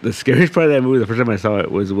like, but the scariest part of that movie, the first time I saw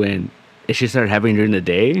it, was when it just started happening during the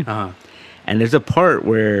day. And there's a part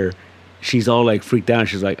where she's all like freaked out.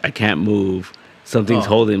 She's like, I can't move. Something's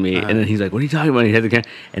holding me. And then he's like, what are you talking about? And he has the camera.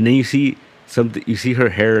 And then you see something. You see her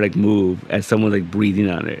hair like move as someone like breathing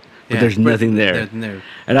on it. But there's nothing there. Nothing there.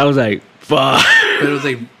 And I was like, fuck. But it was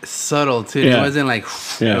like subtle too. It wasn't like.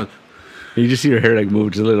 You just see her hair like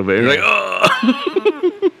move just a little bit. You're like,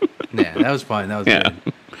 oh. Yeah, that was fun. That was good.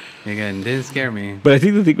 Again, didn't scare me. But I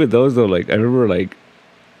think the thing with those though, like I remember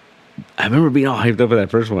being all hyped up for that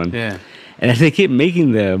first one. Yeah. And as they kept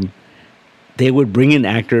making them, they would bring in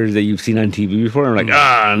actors that you've seen on TV before. I'm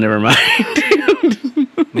like, never mind.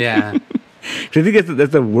 Yeah. So I think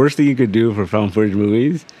that's the worst thing you could do for found footage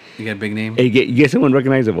movies. You get a big name? You get someone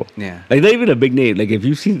recognizable. Yeah. Like, not even a big name. Like, if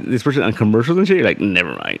you've seen this person on commercials and shit, you're like,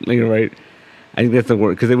 never mind. Like, right? I think that's the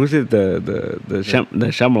worst. Because they was at the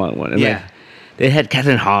Shyamalan one. And like, they had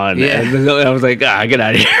Catherine Hahn. Yeah. And I was like, get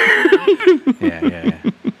out of here. Yeah.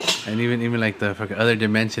 And even like the fucking Other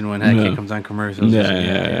Dimension one, that kid comes on commercials.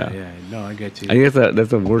 Yeah. No, I get you. I guess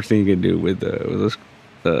that's the worst thing you can do with those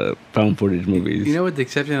found footage movies. You know, with the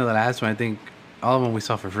exception of the last one, I think all of them we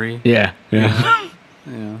saw for free. Yeah. You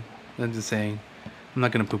know, I'm just saying. I'm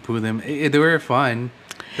not gonna poo-poo them. They were fun.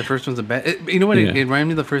 The first one's the best. You know what? It reminded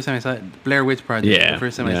me of the first time I saw it, Blair Witch Project. Yeah. The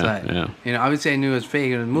first time I saw it. Yeah. You know, obviously I knew it was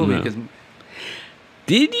fake. It was a movie because.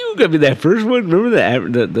 Did you? I mean, that first one. Remember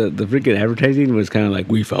the freaking advertising was kind of like,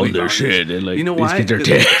 we found their shit, and like, you know these why? kids are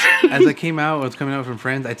dead. As I came out, I was coming out from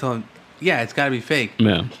friends. I told them, yeah, it's got to be fake.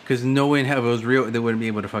 Yeah. Because no way in hell if it was real, they wouldn't be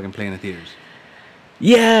able to fucking play in the theaters.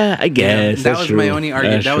 Yeah, I guess. That was true. My only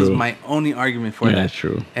argument. That was my only argument for that. That's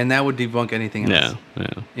true. And that would debunk anything else. Yeah.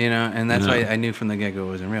 You know, and that's why I knew from the get-go it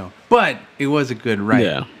wasn't real. But it was a good ride.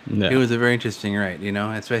 Yeah. It was a very interesting ride, you know,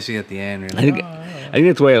 especially at the end. Like, I think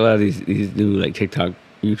that's why a lot of these new like TikTok,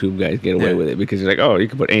 YouTube guys get away with it, because you're like, oh, you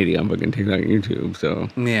can put anything on fucking TikTok and YouTube, so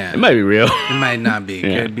it might be real. It might not be.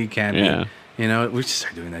 Could be, can't be. You know, we should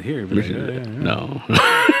start doing that here. No.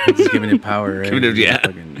 Just giving it power, right?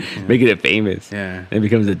 Making it famous. Yeah. It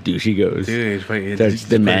becomes a douchey ghost. Dude, it starts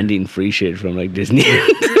demanding free shit from like Disney.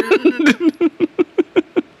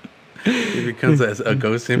 It becomes a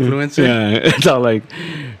ghost influencer. Yeah, it's all like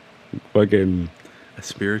fucking a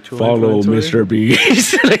spiritual follow influencer? Mr.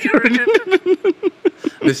 Beast.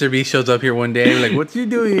 Mr. B shows up here one day, like, what you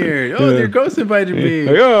doing here? Oh, their ghost invited me.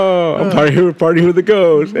 Like, I'm partying with the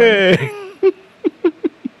ghost. Hey.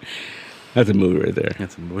 That's a movie right there.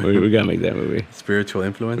 That's a movie. We gotta make that movie. Spiritual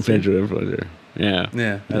influencer. Spiritual influencer. Yeah.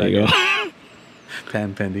 Yeah. There you go.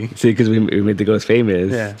 Pan pending. See, because we made the ghost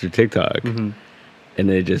famous through TikTok, and then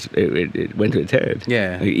it went to its head.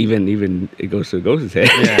 Yeah. Like even it goes to the ghost's head.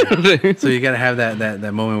 Yeah. So you gotta have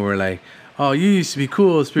that moment where like, oh, you used to be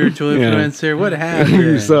cool, spiritual influencer. What happened?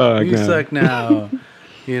 You suck. You suck now.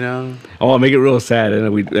 You know. Oh, I'll make it real sad,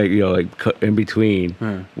 and we in between,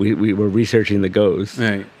 we were researching the ghost,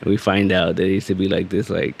 and we find out that it used to be like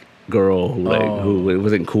this like girl who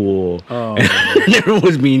wasn't cool, and everyone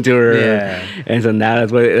was mean to her, and so now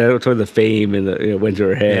that's why the fame and went to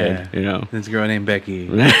her head, you know. This girl named Becky,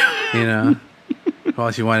 you know.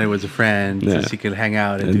 All she wanted was a friend so she could hang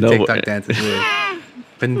out and do TikTok dances with.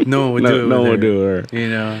 But no one would do it. No one would do her. You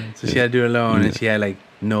know, so she had to do it alone, and she had like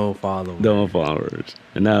no followers. No followers,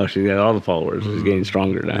 and now she got all the followers. She's getting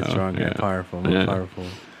stronger now. Stronger, powerful, more powerful.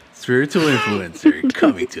 Spiritual influencer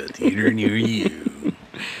coming to a theater near you.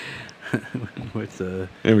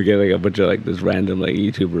 And we get like a bunch of like this random like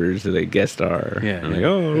YouTubers that like guest star. Yeah. Like,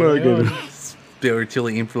 oh look,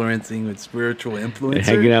 spiritually influencing with spiritual influencer.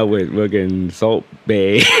 Hanging out with fucking Salt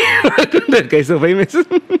Bay. That guy's so famous.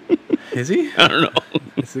 Is he? I don't know.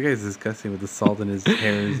 This guy's disgusting with the salt in his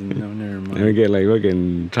hairs and no, never mind. And we get like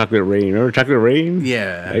fucking Chocolate Rain. Remember Chocolate Rain?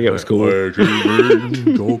 Yeah. That guy was cool.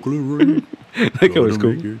 Chocolate Rain. That guy was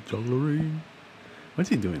cool. Chocolate Rain. What's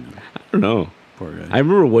he doing now? I don't know. Poor guy. I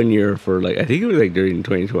remember one year for like, I think it was like during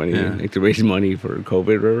 2020, like to raise money for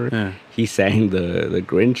COVID or whatever. He sang the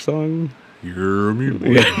Grinch song. You're me,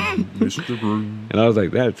 boy, Mr. Grinch. And I was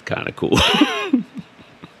like, that's kind of cool. I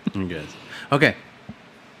guess. Okay.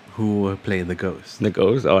 Who played the ghost? The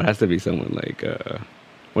ghost? Oh, it has to be someone like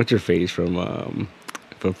what's your face from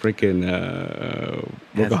freaking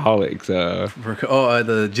Workaholics?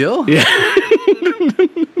 The Jill? Yeah.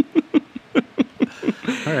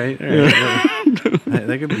 All right.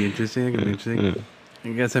 That could be interesting. I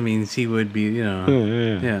guess she would be, yeah.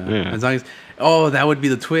 As long as that would be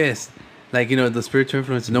the twist. Like, the spiritual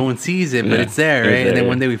influence, no one sees it, but it's there, right? And then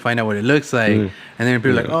one day we find out what it looks like. And then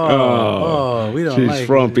people are like, we don't she's like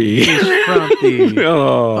frumpy. She's frumpy.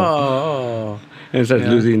 oh. And it starts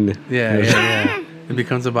losing. Yeah. It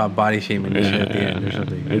becomes about body shaming and shit at the end or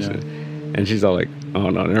something. And she's all like, oh,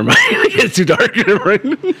 no, never mind. It's too dark. Get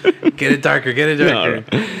it darker. No.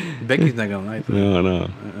 Becky's not going to like that. No.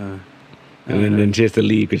 And then she has to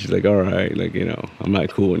leave because she's like, all right, like, I'm not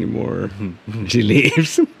cool anymore. She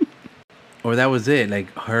leaves. Or that was it,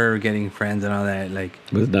 like her getting friends and all that, like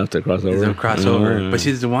it was enough to cross over. It's a crossover, but she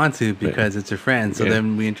doesn't want to because it's her friend. So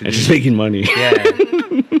then we introduced. And she's making money. Yeah.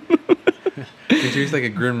 Introduced like a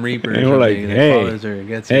Grim Reaper. And we're like, hey, follows her,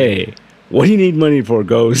 gets her. What do you need money for,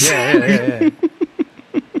 Ghost? Yeah.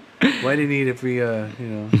 Why do you need if we,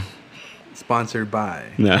 sponsored by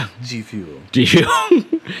G Fuel?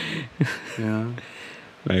 Yeah.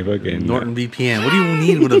 Like fucking Norton VPN. What do you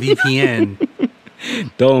need with a VPN?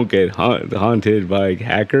 Don't get haunted by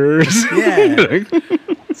hackers. Yeah.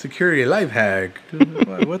 Security life hack.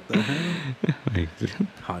 What the hell?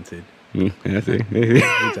 Haunted. Good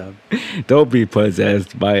job. Don't be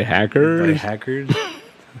possessed by hackers.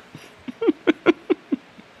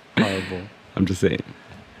 Horrible. I'm just saying.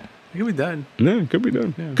 It could be done. No, it could be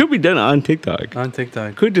done. Yeah. Could be done on TikTok.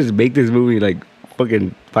 Could just make this movie like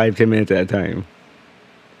fucking 5-10 minutes at a time.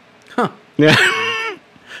 Huh. Yeah.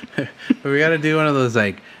 But we got to do one of those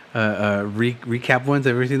like recap ones.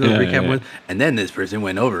 Have you ever seen those recap ones? And then this person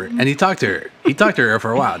went over and he talked to her. He talked to her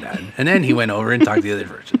for a while, Dad. And then he went over and talked to the other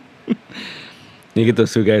person. You get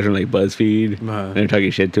those two guys from like BuzzFeed. And they're talking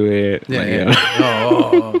shit to it. Yeah.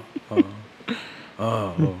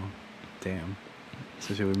 Oh. Damn.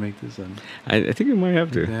 So should we make this one? I think we might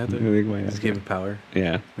have to. I think we might have to. Just give it power.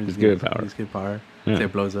 Yeah. Just give it power. Just give it power. Yeah. So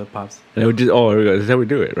it blows up, pops. And this is how we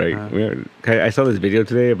do it, right? I saw this video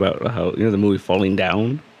today about how, the movie Falling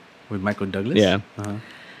Down. With Michael Douglas? Yeah.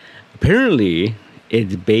 Apparently,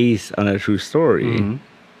 it's based on a true story. Mm-hmm.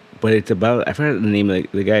 But it's about, I forgot the name of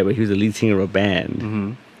the guy, but he was the lead singer of a band.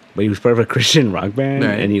 Mm-hmm. But he was part of a Christian rock band.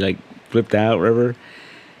 Right. And he like flipped out, whatever.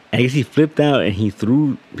 And I guess he flipped out and he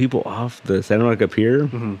threw people off the Santa Monica Pier.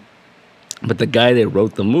 Mm-hmm. But the guy that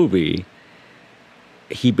wrote the movie,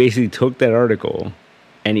 he basically took that article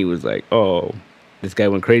and he was like, oh, this guy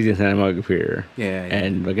went crazy in Santa Monica Pier.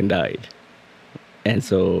 And fucking died. And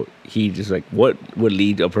so he just like, what would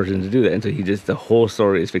lead a person to do that? And so the whole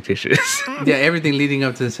story is fictitious. Yeah, everything leading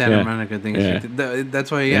up to the Santa Monica thing. Yeah.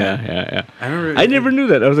 That's why, Yeah. I never knew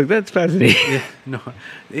that. I was like, that's fascinating. Yeah, no.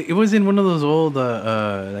 It was in one of those old,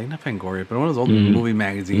 like not Fangoria, but one of those old movie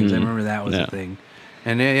magazines. I remember that was a thing.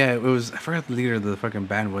 And it was, I forgot the leader of the fucking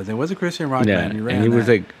band was. It was a Christian rock band. And he was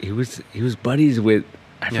like, he was buddies with,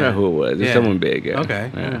 I forgot who it was. It was someone big. Yeah. Okay. I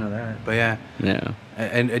didn't know that. But yeah.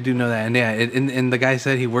 I do know that. And and the guy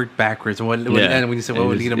said he worked backwards. And when you said what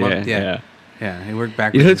would lead him up? Yeah, he worked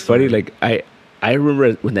backwards. You know what's funny? Like, I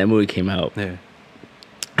remember when that movie came out. Yeah.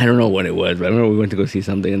 I don't know what it was, but I remember we went to go see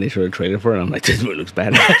something and they showed a trailer for it. And I'm like, this movie looks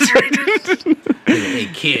badass, right? Hey,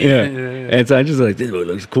 kid. Yeah. And so I just like, this movie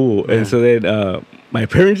looks cool. Yeah. And so then my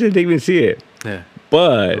parents didn't take me to see it. Yeah.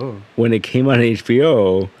 But when it came out on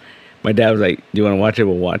HBO, my dad was like, do you want to watch it?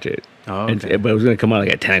 We'll watch it. Oh, okay. But it was going to come out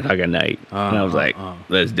like at 10 o'clock at night. And I was like,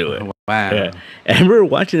 let's do it. Wow. Yeah. And I remember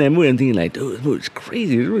watching that movie and thinking like, dude, this movie's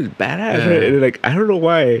crazy. This movie's badass. Right? And like, I don't know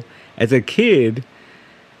why, as a kid,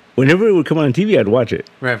 whenever it would come on TV, I'd watch it.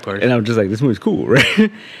 Right, of course. And I was just like, this movie's cool,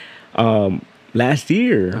 right? Last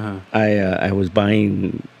year, I was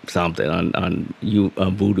buying something on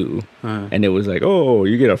Voodoo, and it was like, oh,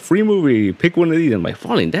 you get a free movie. Pick one of these. I'm like,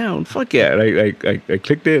 Falling Down. Fuck yeah! I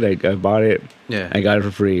clicked it. I bought it. Yeah. I got it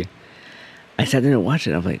for free. I sat there and watched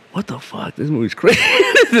it. I'm like, what the fuck? This movie's crazy.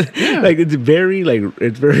 Like it's very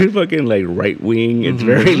fucking like right wing. It's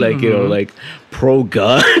very like like pro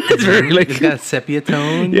gun. It's very like it's got a sepia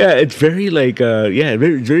tone. Yeah, it's very like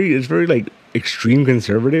it's very like extreme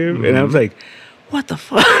conservative. And I was like, what the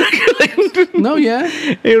fuck? Like, no, yeah.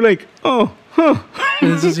 And you're like, oh, huh.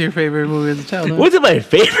 And this is your favorite movie as a child, huh? Wasn't my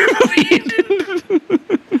favorite movie.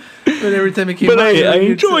 But every time it came out, I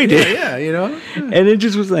enjoyed it. Yeah, you know? Yeah. And it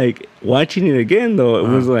just was like, watching it again, though, it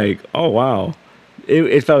was like, oh, wow.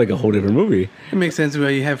 It felt like a whole different movie. It makes sense why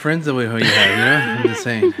you have friends the way who you have, you know? I'm just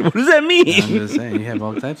saying. What does that mean? I'm just saying. You have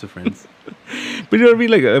all types of friends. But you know what I mean?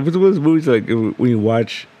 Like, it was one of those movies, like, when you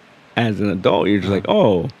watch as an adult, you're just like,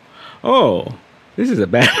 oh, this is a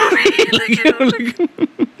bad movie. Like,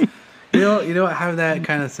 you know, I have that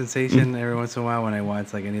kind of sensation every once in a while when I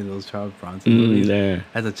watch like any of those Charles Bronson movies. Yeah.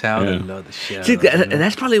 As a child, I love the shit. See,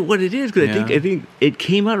 that's probably what it is, because I think it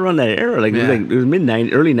came out around that era. Like it was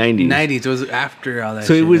mid-90s, early 90s. 90s. It was after all that.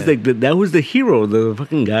 So shit, it was like that was the hero, the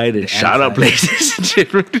fucking guy that shot up places and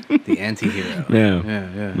shit. The anti-hero. Yeah.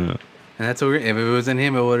 And that's what if it wasn't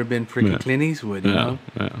him, it would have been freaking Clint Eastwood. You know.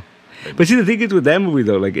 Yeah. But see, the thing is with that movie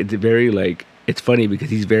though, like it's very like it's funny because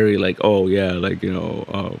he's very like, oh yeah, like you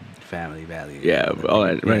know. Family values. Yeah, all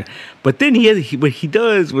that, right. But then what he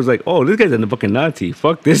does was like, oh, this guy's a fucking Nazi.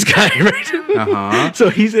 Fuck this guy, right? So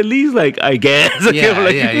he's at least like, I guess.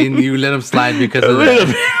 You let him slide because of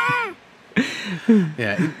that.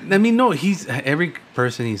 Yeah, I mean, no, every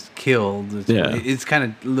person he's killed. It's kind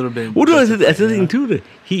of a little bit. Well, no, that's the thing too. That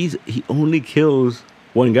he only kills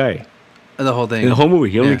one guy. The whole thing. In the whole movie,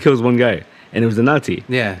 he only kills one guy, and it was a Nazi.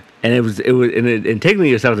 Yeah. And and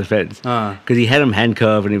technically it was self-defense because he had him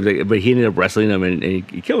handcuffed and he was like, but he ended up wrestling him and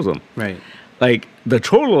he kills him. Right. Like the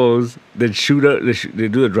cholos that shoot up, they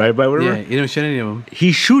do a drive-by, whatever. Yeah, you don't shoot any of them.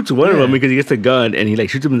 He shoots one of them because he gets a gun and he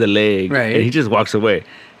like shoots him in the leg. Right. And he just walks away.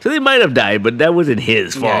 So they might have died, but that wasn't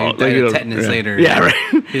his fault. Yeah, he died of tetanus later. Yeah, right.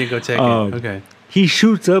 He didn't go check it. Okay. He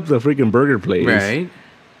shoots up the freaking burger place. Right.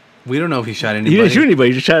 We don't know if he shot anybody. He didn't shoot anybody.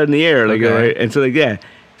 He just shot in the air, like right. And so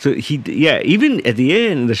So even at the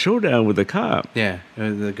end, the showdown with the cop. Yeah,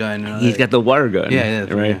 the gun. He's got the water gun.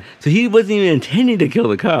 Yeah, right. Yeah. So he wasn't even intending to kill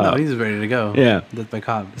the cop. No, he's ready to go. Yeah, that's by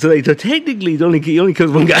cop. So technically, he only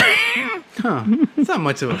kills one guy. Huh? It's not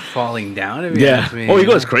much of a falling down. If you ask me, he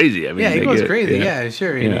goes crazy. I mean, he goes crazy. Yeah,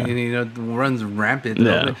 sure. And he runs rampant.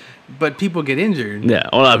 Yeah. But people get injured. Yeah,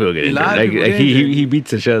 a lot of people get injured. He beats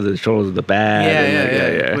the shit out of the shoulders with the bat.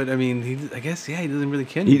 Yeah. But I mean, I guess he doesn't really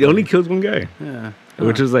kill anybody. He only kills one guy. Yeah.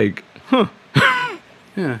 Which is like, huh.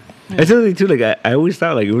 Yeah. That's the thing too. Like I always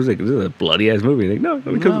thought like it was like this is a bloody ass movie. Like no, he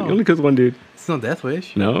only kills one dude. It's no Death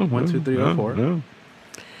Wish. No. 1, 2, 3, or 4. No.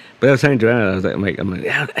 But I was telling Joanna, I was like, I'm like,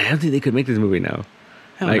 I don't think they could make this movie now.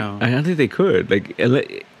 Hell no. I don't think they could. Like,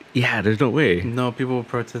 there's no way. No, people will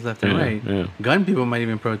protest left and right. Yeah. Gun people might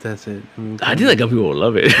even protest it. I think like gun people will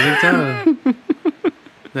love it.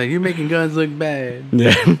 Like, you're making guns look bad.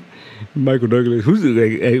 Yeah. Michael Douglas.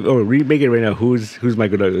 Remake it right now. Who's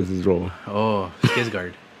Michael Douglas's role? Oh,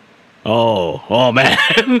 Skarsgård. Oh man.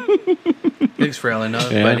 Looks frail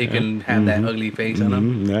enough, but he can have that ugly face on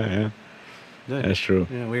him. Yeah. That's true.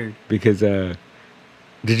 Yeah, weird. Because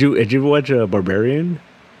did you ever watch Barbarian?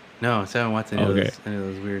 No, so I haven't watched any of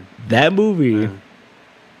those weird. That movie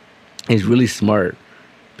is really smart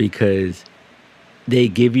because they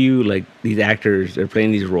give you like these actors are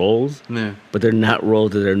playing these roles, but they're not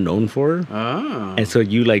roles that they're known for. Oh. And so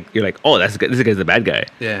you're like, oh, this guy's the bad guy.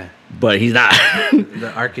 Yeah. But he's not.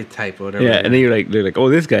 The archetype or whatever. Yeah, and then they're like, oh,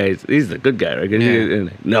 he's the good guy, right?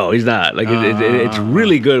 And no, he's not. Like it's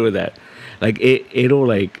really good with that. Like it'll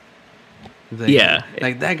like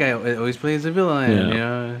like that guy always plays a villain, you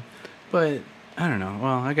know. But I don't know.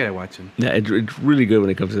 Well, I gotta watch him. Yeah, it's really good when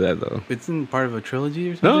it comes to that though. It's in part of a trilogy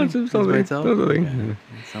or something. No, it's by itself. Yeah.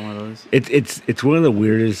 It's not one of those. It's one of the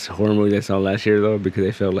weirdest horror movies I saw last year though, because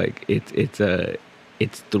I felt like it's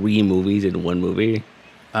 3 movies in one movie.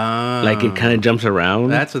 Like it kind of jumps around.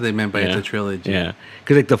 That's what they meant by it's a trilogy. Yeah,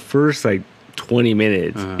 because like the first like 20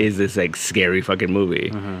 minutes is this like scary fucking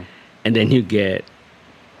movie. And then you get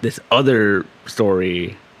this other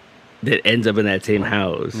story that ends up in that same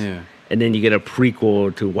house. Yeah. And then you get a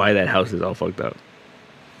prequel to why that house is all fucked up.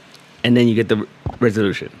 And then you get the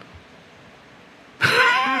resolution.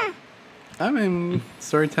 I mean,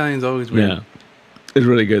 storytelling is always weird. Yeah. It's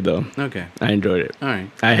really good though. Okay. I enjoyed it. All right.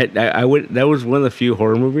 I would. That was one of the few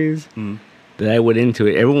horror movies that I went into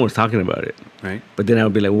it. Everyone was talking about it. Right. But then I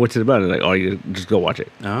would be like, "What's it about?" And like, "Oh, you just go watch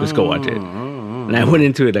it. Just go watch it." And I went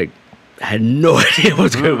into it like I had no idea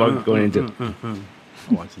what was going into.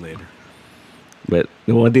 I'll watch it later. But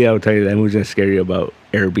the one thing I would tell you, that movie's gonna scare you about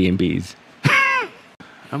Airbnbs.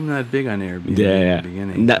 I'm not big on Airbnb Yeah. in the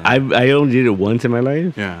beginning. No, I only did it once in my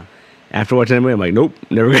life. Yeah. After watching that movie, I'm like, nope,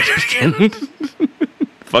 never gonna do it again.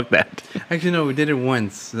 Fuck that. Actually, no, we did it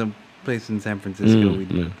once. Some place in San Francisco we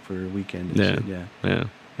did for a weekend. And shit.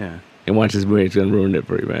 Yeah. And watch this movie, it's gonna ruin it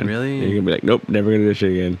for you, man. Really? And you're gonna be like, nope, never gonna do this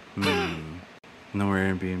shit again. No more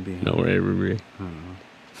Airbnb. No more Airbnb.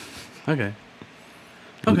 Okay.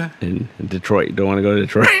 Okay. In Detroit, don't want to go to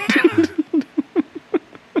Detroit.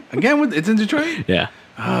 Again, it's in Detroit? Yeah.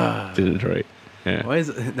 It's in Detroit. Yeah. Why is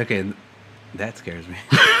it? Okay, that scares me.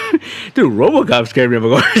 Dude, RoboCop scared me about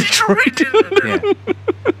going to Detroit.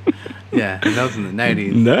 Yeah, and that was in the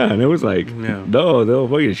 90s. Nah, and it was like, no, they'll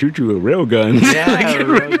fucking shoot you with rail guns.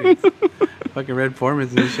 Yeah, fucking Red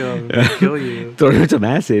Foreman's in the show. They'll kill you. Throw you some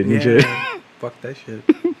acid and shit. Fuck that shit.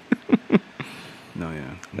 No,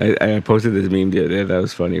 I posted this meme the other day that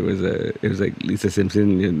was funny. It was like Lisa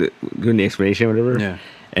Simpson doing the explanation or whatever. Yeah.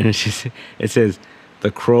 And it says,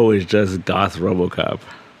 the Crow is just goth RoboCop.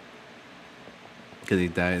 Because he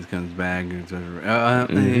dies, comes back, and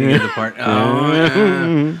you get the part.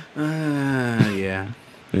 Yeah.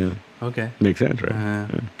 Okay. Makes sense, right?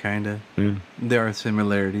 Kinda. There are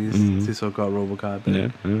similarities to so-called RoboCop.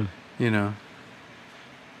 But, you know.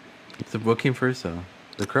 So what came first, though?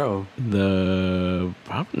 The Crow.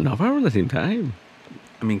 Probably around the same time.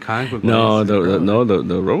 I mean, comic book. The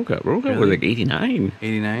RoboCop. RoboCop was like 89.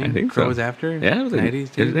 89? I think Crow so. was after? Yeah, it was like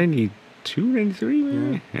 90s too? 92, 93,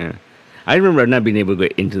 maybe? Yeah. I remember not being able to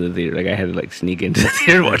go into the theater. Like, I had to, like, sneak into the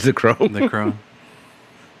theater and watch The Crow. The Crow.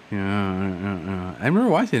 Yeah. I remember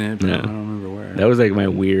watching it, but I don't remember where. That was, like, my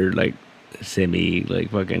weird, like, semi,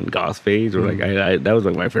 like, fucking goth phase. Or, like, I that was,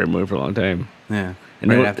 like, my favorite movie for a long time. Yeah.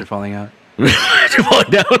 And right after falling out. After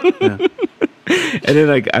falling down. And then,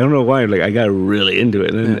 like, I don't know why, like, I got really into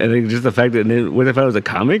it. And then just the fact that, and then when I found it was a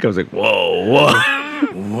comic, I was like, whoa.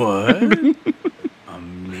 What?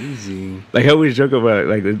 Amazing. Like, I always joke about,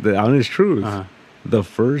 like, the honest truth. The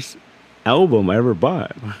first album I ever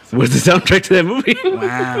bought was the soundtrack to that movie.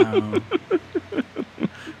 Wow.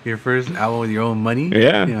 Your first album with your own money?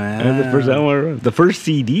 Yeah. And the first album I ever bought. The first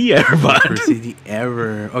CD I ever bought. First CD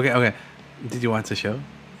ever. Okay. Did you watch the show?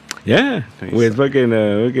 Yeah, with fucking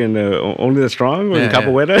Only the Strong with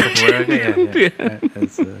Capoeira. Yeah.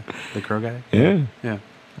 That's the Crow guy. Yeah.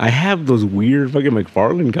 I have those weird fucking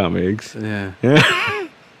McFarlane comics. Yeah.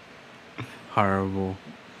 Horrible.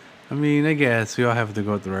 I mean, I guess we all have to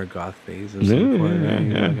go through our goth phase. Did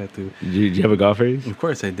you have a goth phase? Of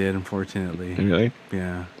course I did, unfortunately. Really?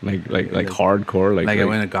 Yeah. Like hardcore? Like I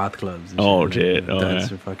went to goth clubs. Oh, shit.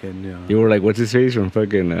 Fucking, You were like, what's his face from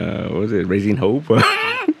fucking, what was it, Raising Hope?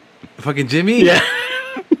 Fucking Jimmy? Yeah.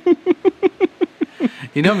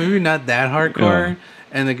 Maybe not that hardcore.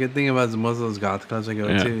 And the good thing about most of those goth clubs I go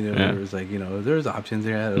to, there was like, there's options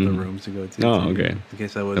there at other rooms to go to. Oh, okay. In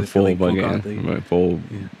case I wasn't feeling full gothic. Full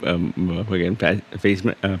face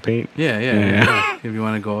paint. Yeah. If you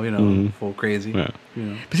want to go, full crazy. Yeah.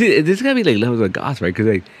 But see, there's gotta be like levels of goth, right? Because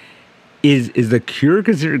like, is The Cure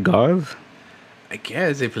considered goth? I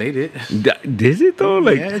guess they played it. Is it though?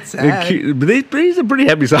 Like, yeah, it's sad. But they play some pretty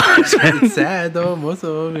happy songs, man. It's sad though. Most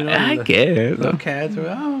of them, I guess. Some cats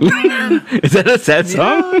are, Is that a sad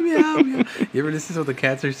song? Meow. You ever listen to what the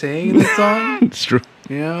cats are saying in the song? It's true.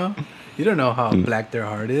 You don't know how black their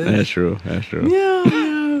heart is. That's true.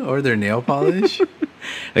 Meow. Or their nail polish.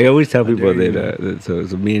 I always tell people that so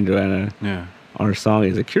me and Joanna. Yeah. Our song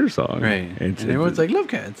is a Cure song. Right. And everyone's like, Love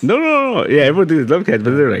Cats. No. Yeah, everyone thinks it's Love Cats,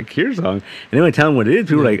 but they're like, Cure song. And then when I tell them what it is,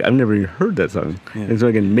 people are like, I've never even heard that song. Yeah. It's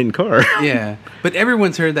like a mint car. Yeah. But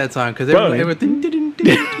everyone's heard that song because everything,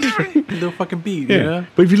 little fucking beat,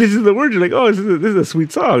 But if you listen to the words, you're like, oh, this is a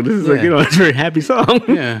sweet song. This is like, it's a very happy song.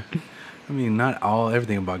 Yeah. I mean, not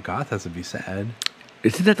everything about goth has to be sad.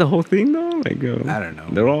 Isn't that the whole thing, though? Like, I don't know.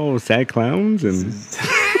 They're all sad clowns and...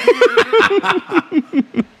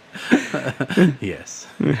 Yes.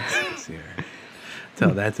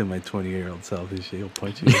 Tell that to my 20-year-old self and she'll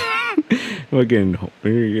punch you. Fucking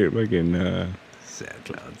sad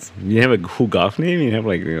clouds. You have a cool golf name? You have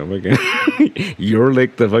like, fucking Your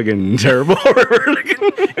Lick the fucking terrible.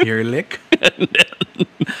 Your Lick?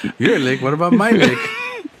 Your Lick? What about my lick?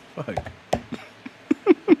 Fuck.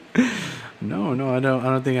 No, I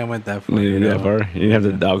don't think I went that far. You didn't have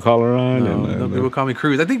the dog collar on. No, people call me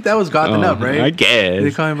Cruz. I think that was gotten enough, right? I guess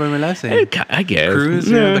They call me by my last name. I guess Cruz,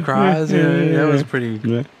 the cross. That was pretty.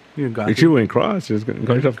 Yeah. If you went Cross, just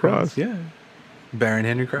call yourself Cross. Yeah, Baron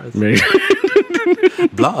Henry Cross.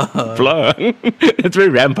 Blah. That's very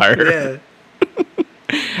vampire. Yeah.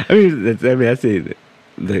 that's the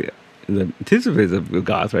antithesis of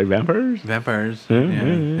goths, right? Vampires.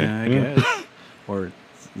 Yeah, I guess. Or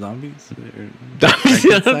zombies.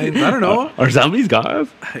 I don't know. Are zombies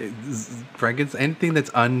goths? Frankenstein. Anything that's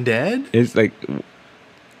undead. It's like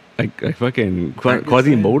fucking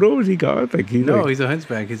Quasimodo. Is he goth? He's a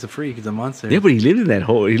hunchback. He's a freak. He's a monster. Yeah, but he lived in that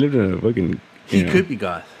hole. He lived in a fucking. He could be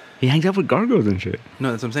goth. He hangs out with gargoyles and shit.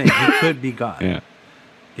 No, that's what I'm saying. He could be goth. Yeah.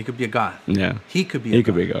 He could be a goth. Yeah. He could be a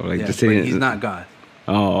goth. Like but he's not goth.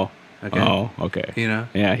 Oh. Okay. Oh, okay.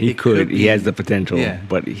 Yeah, he could. He has the potential,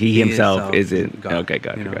 but he himself isn't. God, okay,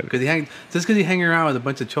 got it. Because just because you hang around with a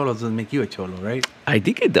bunch of cholos doesn't make you a cholo, right? I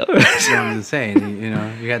think it does. I'm just saying.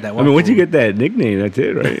 You got that one. I mean, once you get that nickname, that's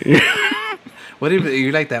it, right? What if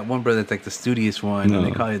you're like that one brother that's like the studious one, and they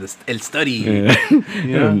call you the El Study? Yeah.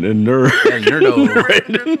 The nerd. El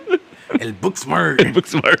Nerdo. El Book Smart.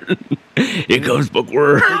 Here comes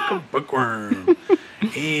Bookworm. Bookworm.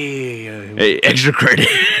 Hey, extra credit.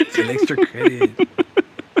 Extra credit.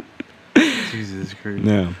 Jesus Christ.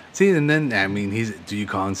 No. See, and then do you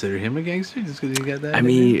consider him a gangster just because he got that? I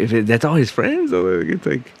mean, if that's all his friends, it's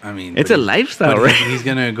like. I mean, it's a lifestyle, right? He's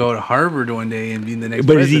gonna go to Harvard one day and be the next.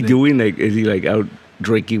 But president. Is he out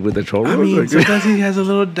drinking with the cholos? I mean, sometimes he has a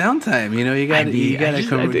little downtime. You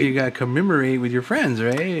gotta commemorate with your friends,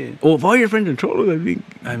 right? Well, if all your friends are cholos, I think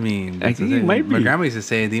he might be. My grandma used to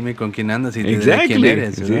say, "Dime con quién andas y te exactly. diré quién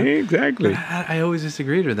eres." Exactly. I always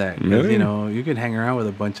disagreed with that because you can hang around with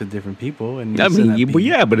a bunch of different people, and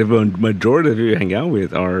but if a majority of you hang out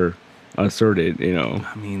with are assorted,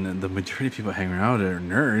 I mean, the majority of people hang around are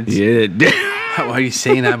nerds. Yeah. Why are you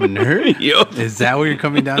saying I'm a nerd? Yep. Is that where you're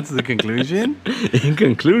coming down to the conclusion? In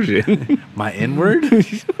conclusion. My N-word? I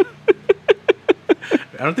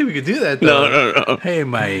don't think we could do that, though. No. Hey,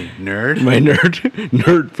 my nerd. My nerd.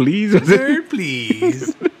 Nerd, please. Nerd,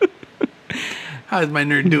 please. How's my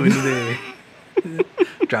nerd doing today?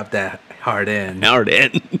 Drop that hard N. Hard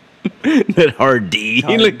N. That hard D.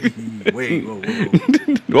 Wait,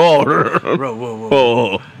 whoa.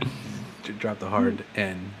 Whoa. Drop the hard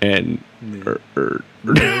N. And nerd.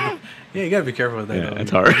 Yeah, you gotta be careful with that. Yeah, it's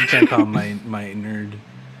hard. You can't call him my nerd.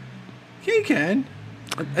 Yeah, you can.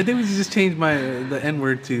 I think we should just change the N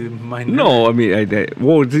word to my nerd. No, I mean,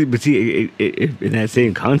 but see, in that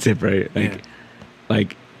same concept, right?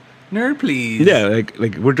 Like, nerd, please. Yeah,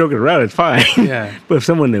 like we're joking around, it's fine. Yeah. But if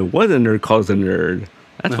someone that was a nerd calls a nerd,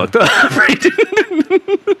 that's fucked up, right?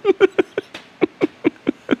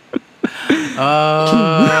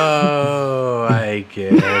 Oh, I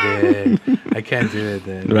get it. I can't do it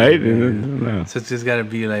then. Right? No. So it's just got to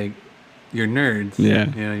be like, you're nerds. Yeah.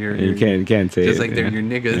 You can't say just it. Like they're your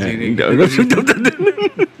niggas.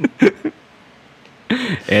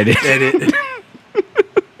 Yeah. Edit.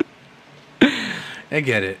 I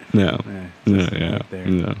get it. No. Yeah. Right there.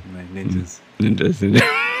 No. My ninjas.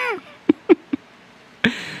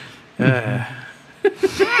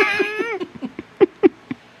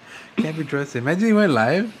 Can't be trusted. Imagine you went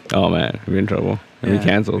live. Oh man, we're in trouble. We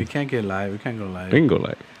canceled. We can't get live. We can't go live. We can go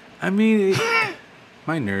live. I mean,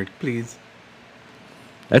 my nerd, please.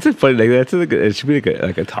 That's a funny. It should be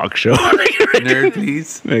like a talk show. Nerd,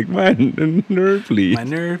 please. Like my nerd, please. My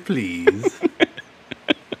nerd, please.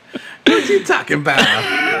 What you talking about?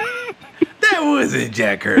 That wasn't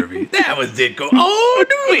Jack Kirby. That was Ditko all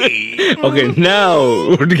the way. Okay,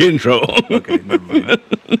 now we're getting in trouble. Okay, never mind.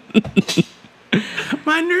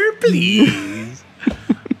 My nerd, please.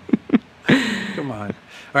 Come on. All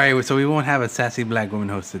right, so we won't have a sassy black woman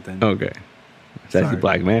hosted then. Okay. Sassy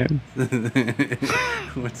black man.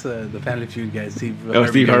 What's the Family Feud guy? Steve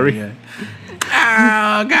Harvey. Yeah.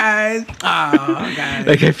 Oh, guys.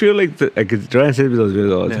 Like I feel like because Joanne says those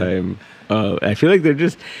videos all the time. I feel like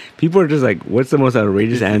people are just like, what's the most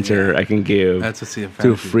outrageous answer I can give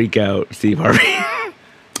to freak out Steve Harvey?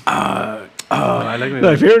 I like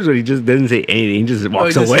my favorite is when he just doesn't say anything, he just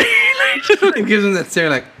walks away. He gives him that stare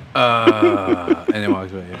like, and then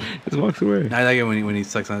walks away. Yeah. Just walks away. I like it when he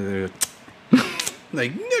sucks on it.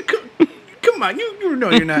 Like, come on, you know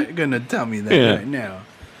you're not gonna tell me that right now.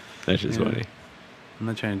 That's just funny. I'm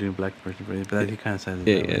not trying to do a black person, but he kind of says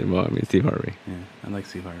it. Yeah. Well, I mean, Steve Harvey. Yeah, I like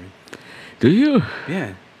Steve Harvey. Do you?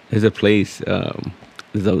 Yeah. There's a place,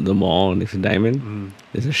 the mall next to Diamond.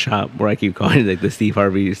 There's a shop where I keep calling it like the Steve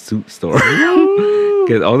Harvey suit store.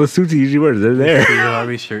 Because all the suits he usually wears, they're there. Steve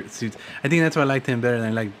Harvey shirt suits. I think that's why I liked him better than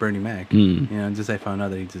I liked Bernie Mac. You know, just I found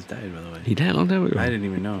out that he just died, by the way. He died a long time ago. I didn't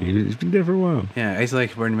even know. He's been there for a while. Yeah, I used to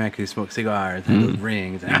like Bernie Mac because he smoked cigars and those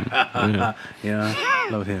rings. And you know,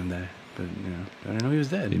 love him there. But, you know, I didn't know he was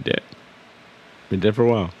dead. He dead. Been dead for a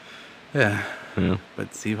while. Yeah. Yeah.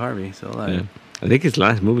 But Steve Harvey, still alive. Yeah. I think his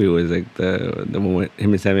last movie was like the one with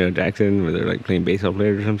him and Samuel Jackson where they're like playing baseball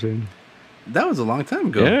players or something. That was a long time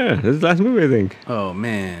ago. Yeah, this is his last movie, I think. Oh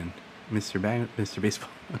man, Mr. Baseball,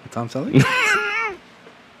 Tom Selleck.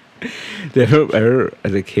 I remember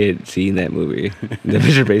as a kid seeing that movie, the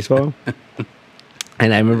Mr. Baseball,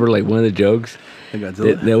 and I remember like one of the jokes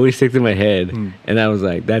they always stick to my head, and I was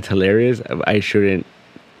like, "That's hilarious." I shouldn't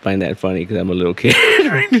find that funny because I'm a little kid.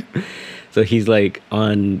 Right? So he's like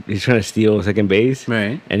he's trying to steal second base,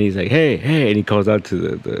 right? And he's like, "Hey, hey!" and he calls out to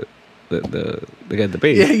the guy at the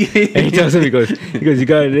base. Yeah. And he tells him, he goes, "You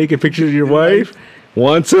got a naked picture of your wife?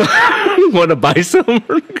 Want some? Want to buy some?"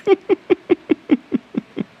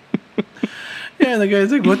 Yeah, the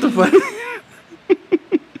guy's like, "What the fuck?"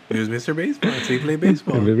 He was Mr. Baseball, so he played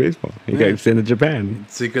baseball. He played baseball. He got sent to Japan.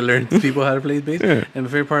 So he could learn people how to play baseball. Yeah. And the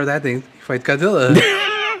favorite part of that thing, he fights Godzilla.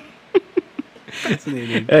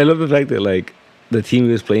 Fascinating. I love the fact that like the team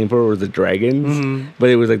he was playing for was the Dragons, but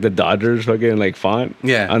it was like the Dodgers fucking like font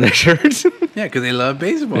on their shirts. Yeah, because they love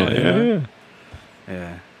baseball. Yeah.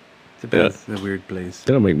 It's a weird place.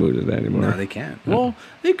 They don't make movies of that anymore. No, they can't. Well,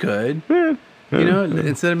 they could. You know,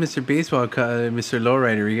 instead of Mr. Baseball, Mr.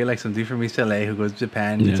 Lowrider, you get like some dude from East LA who goes to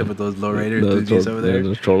Japan and meets up with those lowriders dudes over there.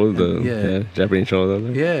 Those cholos, Japanese cholos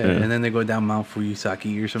over there. Yeah, and then they go down Mount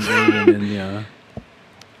Fuyusaki or something, and then, you know.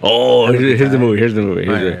 Oh, here's the movie.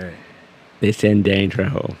 Right. They send Danny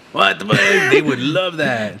Trejo. What the fuck? They would love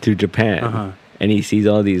that. To Japan. And he sees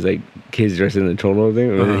all these like kids dressed in the cholo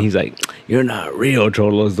thing, and he's like, "You're not real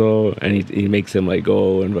cholos though," and he makes them like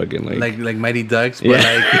go and fucking like Mighty Ducks, but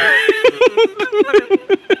like.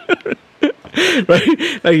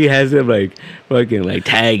 Right? Like he has them like fucking like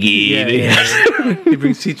taggy. Yeah. He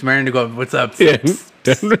brings Cheech Marin to go, "What's up?" Yeah.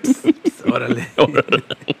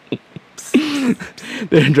 Orale.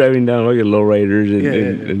 They're driving down like lowriders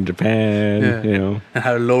in Japan, you know. And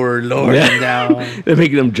how to lower them down. They're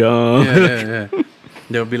making them jump. Yeah.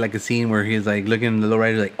 There'll be like a scene where he's like looking at the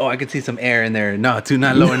lowrider like, "Oh, I can see some air in there. No,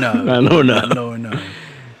 not low enough. Not low enough.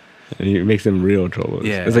 And he makes them real cholos.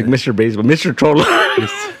 Yeah. It's like Mr. Baseball. Mr. Cholo.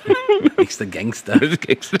 Makes the gangsta.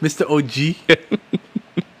 Mr. OG.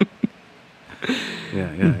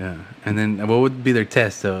 Yeah. And then what would be their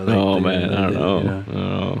test though? Like, I don't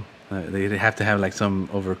know. They'd have to have like some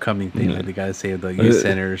overcoming thing, like they gotta save the youth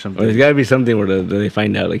center or something. Or there's gotta be something where they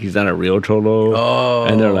find out like he's not a real cholo. Oh.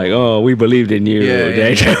 And they're like, "Oh, we believed in you."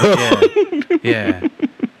 Yeah.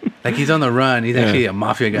 Like he's on the run. He's actually a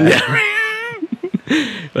mafia guy. Yeah.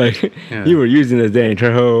 Like you were using this Danny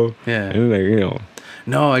Trejo. Yeah. And like, you know.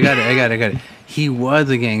 No, I got it. He was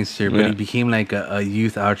a gangster, but he became like a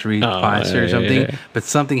youth outreach pastor or something. Yeah. But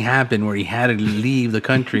something happened where he had to leave the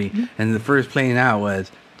country, and the first plane out was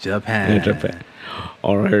Japan. Japan.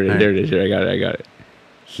 All right, there it is. I got it.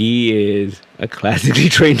 He is a classically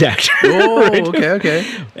trained actor. Oh, right? Okay.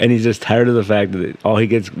 And he's just tired of the fact that all he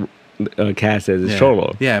gets cast as is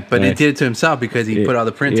cholo. Yeah, but he did it to himself because he put all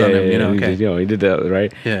the prints on him. You know, he did that,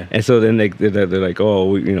 right? Yeah. And so then they're like,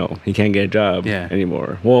 "Oh, he can't get a job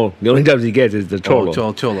anymore." Well, the only jobs he gets is the cholo.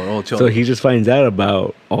 Cholo. So he just finds out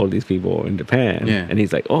about all these people in Japan, and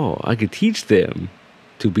he's like, "Oh, I could teach them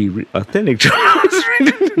to be authentic cholos."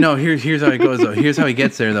 No, here's how it goes though. Here's how he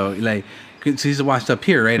gets there though. Like, so he's washed up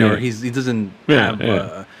here, right? Or he doesn't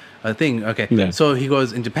have a thing. Okay. Yeah. So he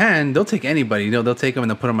goes in Japan. They'll take anybody. They'll take them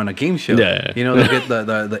and they'll put them on a game show. Yeah. They'll get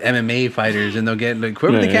the MMA fighters and they'll get like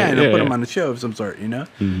whoever they can. They'll put them on a show of some sort.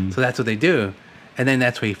 So that's what they do. And then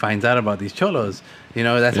that's where he finds out about these cholos.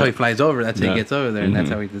 That's how he flies over. That's how he gets over there, and that's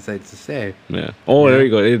how he decides to stay. Yeah. Oh, there you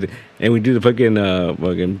go. And we do the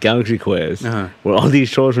fucking Galaxy Quest, where all these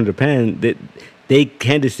cholos from Japan they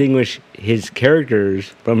can't distinguish his characters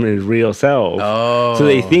from his real self. Oh. So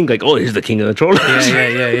they think like, "Oh, he's the king of the cholos."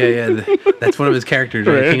 Yeah. That's one of his characters,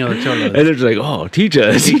 right? King of the cholos. And they're just like, "Oh, teach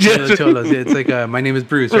us." King of the cholos. Yeah, it's like, my name is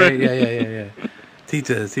Bruce, right? Yeah.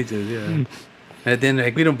 Teach us, yeah. And then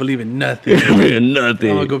like we don't believe in nothing. Nothing.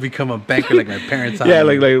 I'm gonna go become a banker like my parents. Yeah,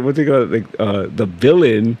 like what's it called? Like the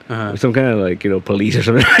villain, some kind of like police or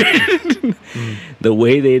something. The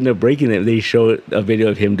way they end up breaking them, they show a video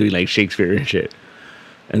of him doing like Shakespeare and shit,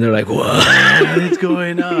 and they're like, "What is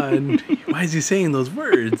going on? Why is he saying those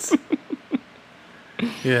words?"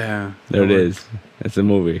 Yeah, there it is. That's the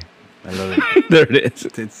movie. I love it. There it is.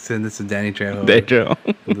 It's Danny Trejo. Danny Trejo.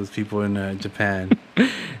 Those people in Japan.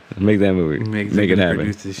 Make that movie. Make it happen.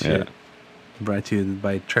 Produce this shit. Yeah. Brought to you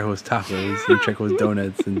by Trejo's Tacos and Trejo's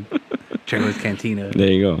Donuts and Trejo's Cantina.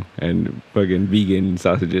 There you go. And fucking vegan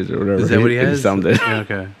sausages or whatever. Is that what he has? Something. Yeah,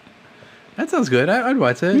 okay. That sounds good. I'd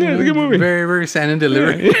watch it. Yeah, it's a good movie. Very, very stand and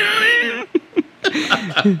deliver. Yeah.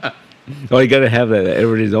 Oh, you gotta have that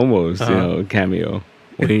Everybody's Almost, cameo.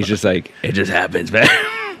 Where he's just like, it just happens, man.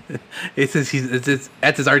 It's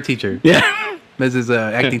that's his art teacher. Yeah. That's his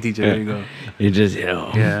acting teacher. There you go. It just, it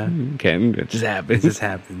just happens. It just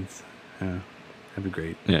happens. Yeah. That'd be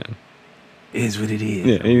great. Yeah. It is what it is.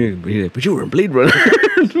 Yeah. And he's like, but you were in Blade Runner.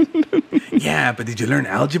 Yeah, but did you learn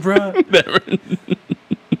algebra?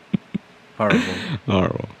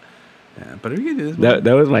 Horrible. Yeah, but are you gonna do this?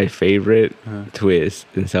 That was my favorite twist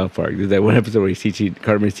in South Park. There's that one episode where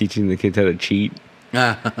Cartman's teaching the kids how to cheat.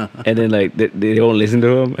 And then like they don't listen to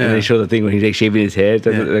him, and they show the thing when he's like shaving his head.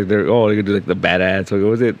 Like they're gonna do like the badass. Like what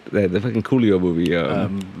was it? The fucking Coolio movie.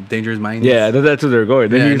 Dangerous Minds. Yeah, that's where they're going.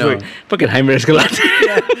 Then he's like fucking Jaime Escalante.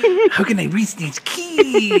 How can I reach these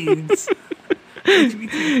kids?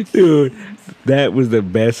 Dude, that was the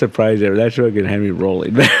best surprise ever. That show could have me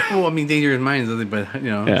rolling. Well, I mean, Dangerous Minds, but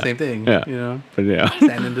same thing. Yeah. But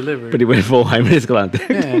stand and deliver. But he went full Jaime Escalante.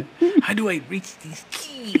 Yeah. How do I reach these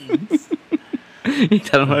kids? He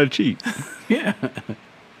taught him how to cheat. Yeah.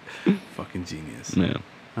 Fucking genius. Yeah.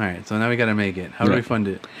 All right, so now we gotta make it. How do we fund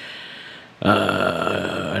it?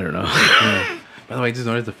 I don't know. Yeah. By the way, I just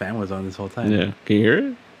noticed the fan was on this whole time. Yeah. Can you hear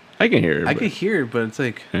it? I can hear it. I can hear it, but it's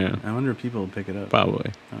like, I wonder if people will pick it up.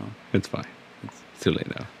 Probably. Oh. It's fine. It's too late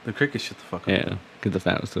now. The cricket shut the fuck up. Yeah, because the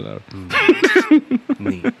fan was too loud.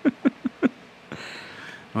 Neat.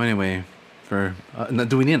 Well, anyway,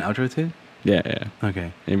 do we need an outro too? Yeah.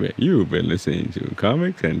 Okay. Anyway, you've been listening to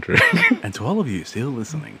Comicentric. And to all of you still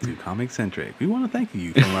listening to Comicentric, we want to thank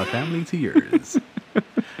you from our family to yours.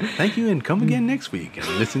 Thank you, and come again next week and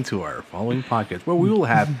listen to our following podcast where we will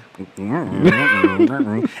have and the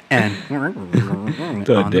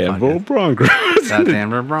Denver Broncos. The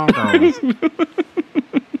Denver Broncos.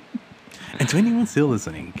 And to anyone still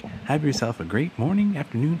listening, have yourself a great morning,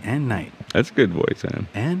 afternoon, and night. That's a good voice, man.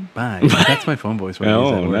 And bye. That's my phone voice.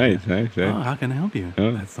 Oh, nice. Oh, how can I help you?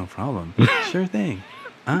 Oh. That's no problem. Sure thing.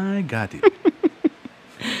 I got it.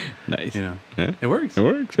 Nice. It works. It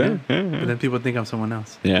works. Yeah. But then people think I'm someone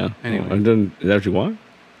else. Yeah. Anyway. Is that what you want?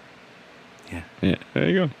 Yeah. Yeah. There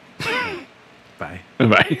you go. Bye.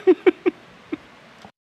 Bye.